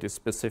trait, for this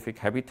specific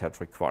habitat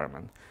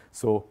requirement.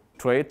 So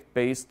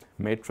trait-based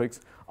metrics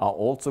are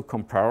also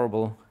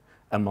comparable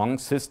among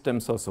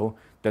systems also.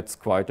 That's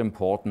quite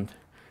important.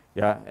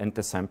 Yeah, and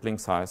the sampling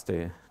size,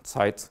 the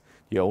sites,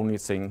 the only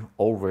thing,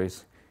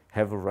 always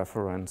have a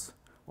reference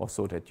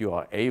also, that you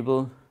are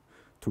able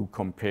to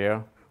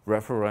compare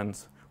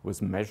reference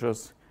with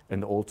measures,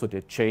 and also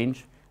the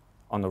change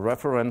on the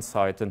reference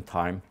site and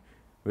time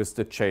with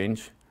the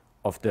change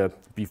of the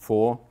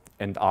before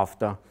and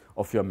after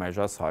of your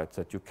measure sites,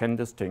 that you can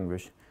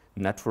distinguish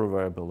natural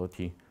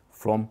variability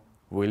from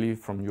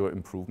your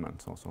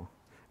improvements also.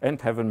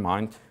 And have in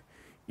mind,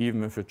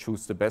 even if you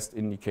choose the best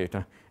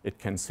indicator, it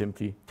can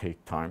simply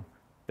take time,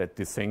 that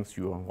the things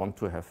you want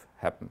to have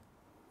happen.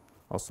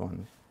 Also,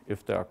 and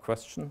if there are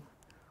questions,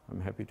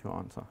 I'm happy to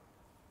answer.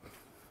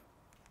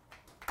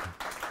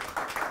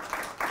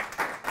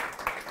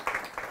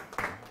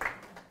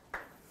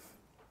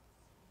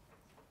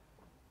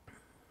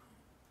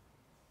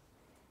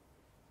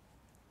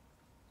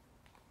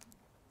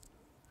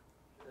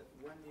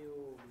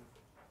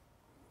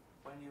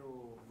 When you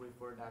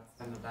refer that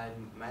standardized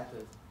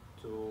method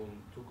to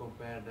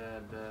compare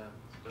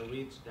the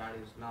reach that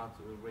is not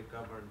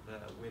recovered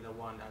with the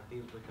one that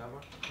is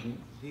recovered,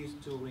 these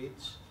two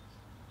reach,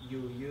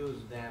 you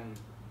use them,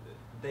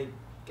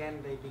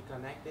 can they be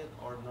connected,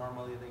 or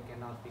normally they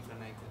cannot be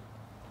connected?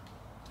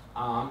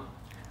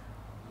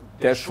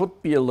 there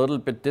should be a little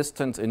bit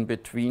distance in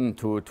between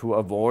to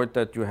avoid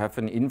that you have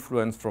an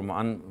influence from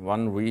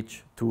one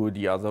reach to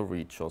the other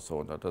reach or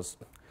so. That is,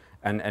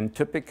 and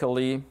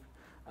typically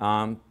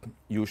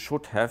you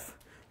should have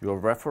your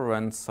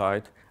reference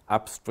site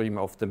upstream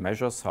of the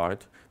measure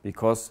site,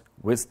 because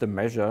with the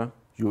measure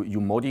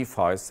you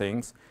modify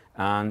things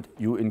and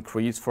you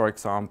increase, for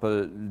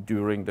example,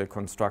 during the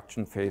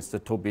construction phase, the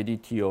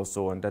turbidity or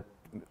so, and that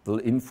will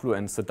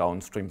influence the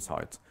downstream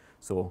sites.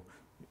 So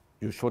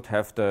you should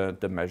have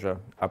the measure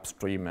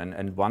upstream.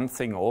 And one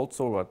thing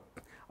also what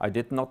I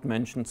did not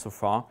mention so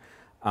far,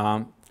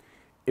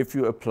 if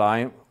you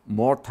apply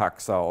more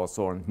taxa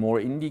also and more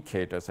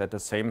indicators at the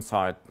same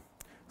site,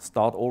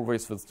 start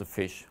always with the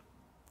fish.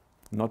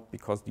 Not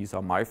because these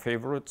are my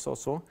favorites or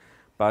so,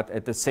 but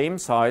at the same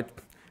site,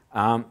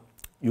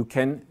 you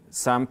can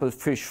sample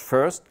fish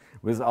first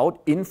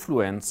without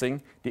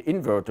influencing the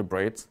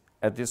invertebrates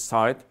at this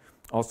site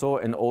also,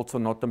 and also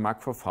not the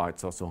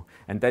macrophytes also.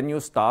 And then you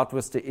start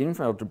with the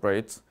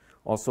invertebrates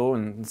also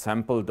and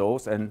sample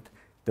those, and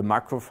the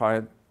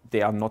macrophyte,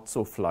 they are not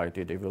so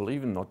flighty. They will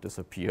even not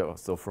disappear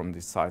also from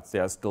these sites. They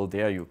are still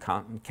there. You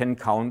can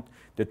count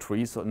the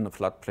trees on the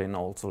floodplain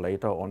also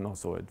later on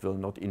also. It will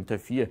not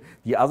interfere.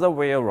 The other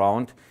way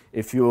around,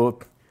 if you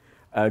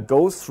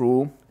go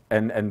through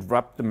and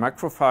rub the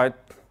macrophyte,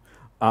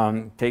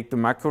 take the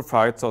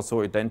macrophytes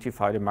also,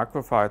 identify the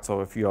macrophytes,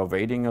 or if you are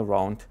wading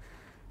around,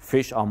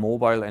 fish are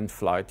mobile and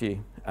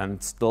flighty,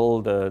 and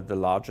still the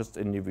largest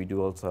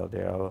individuals are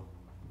there,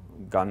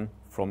 gone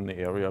from the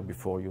area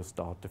before you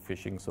start the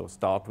fishing. So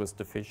start with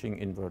the fishing,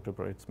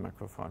 invertebrates,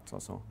 macrophytes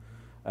also,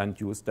 and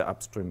use the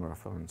upstream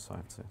reference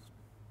sites. Yes.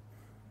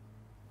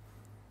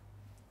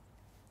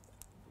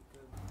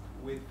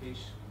 With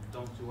fish,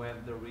 don't you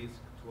have the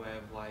risk to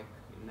have, like,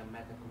 in a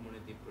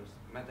meta-community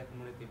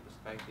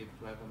perspective,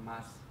 to have a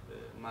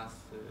mass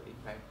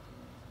effect?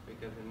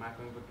 Because in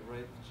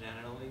macroinvertebrates,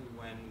 generally,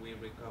 when we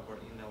recover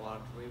in a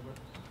large river,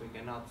 we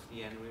cannot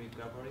see any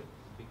recovery,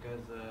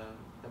 because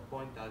the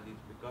point that is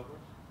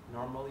recovered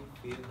normally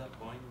feeds the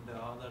point, the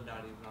other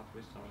that is not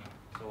restored.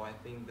 So I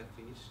think the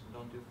fish,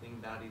 don't you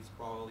think that is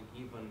probably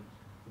even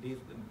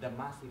the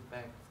mass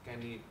effects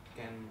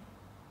can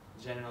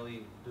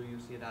generally, do you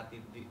see that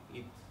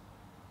it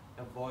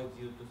avoids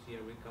you to see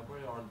a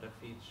recovery, or the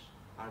fish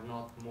are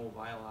not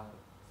mobile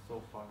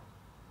so far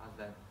as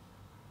that?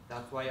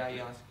 That's why I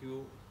ask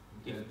you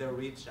if the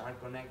reach are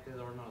connected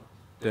or not.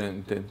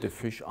 The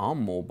fish are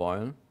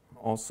mobile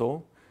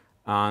also,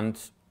 and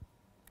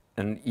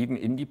even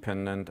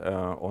independent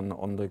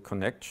on the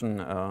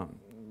connection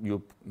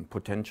you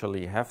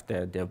potentially have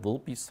there will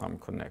be some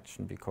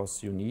connection,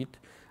 because you need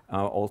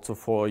also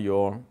for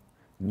your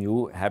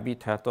new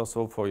habitat or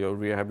so, for your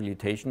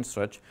rehabilitation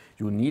stretch,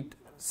 you need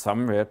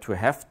somewhere to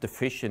have the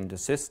fish in the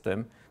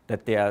system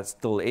that they are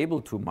still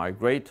able to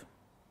migrate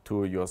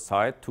to your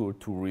site to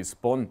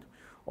respond.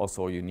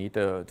 Also, you need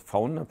a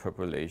fauna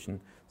population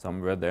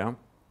somewhere there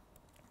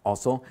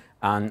also,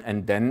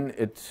 and then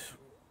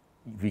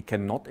we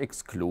cannot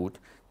exclude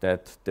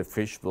that the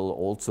fish will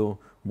also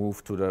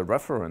move to the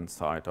reference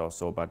site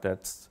also, but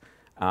that's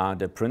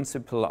the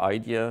principal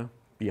idea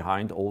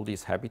behind all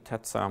these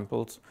habitat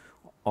samples.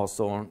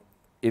 Also,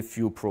 if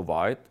you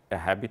provide a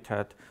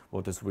habitat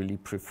what is really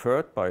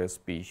preferred by a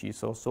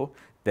species also,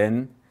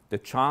 then the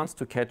chance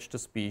to catch the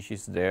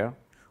species there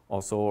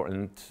also,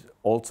 and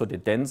also the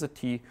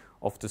density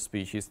of the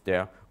species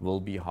there will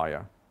be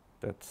higher.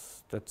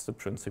 That's the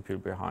principle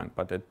behind,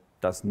 but it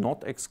does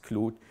not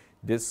exclude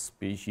this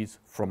species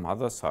from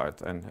other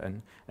sites,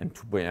 and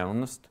to be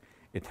honest,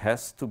 it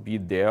has to be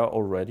there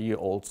already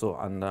also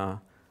under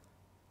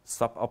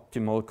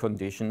suboptimal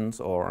conditions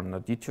or under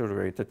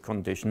deteriorated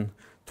condition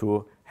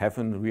to have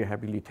a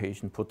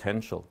rehabilitation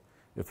potential.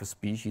 If a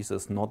species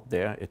is not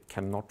there, it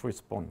cannot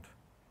respond.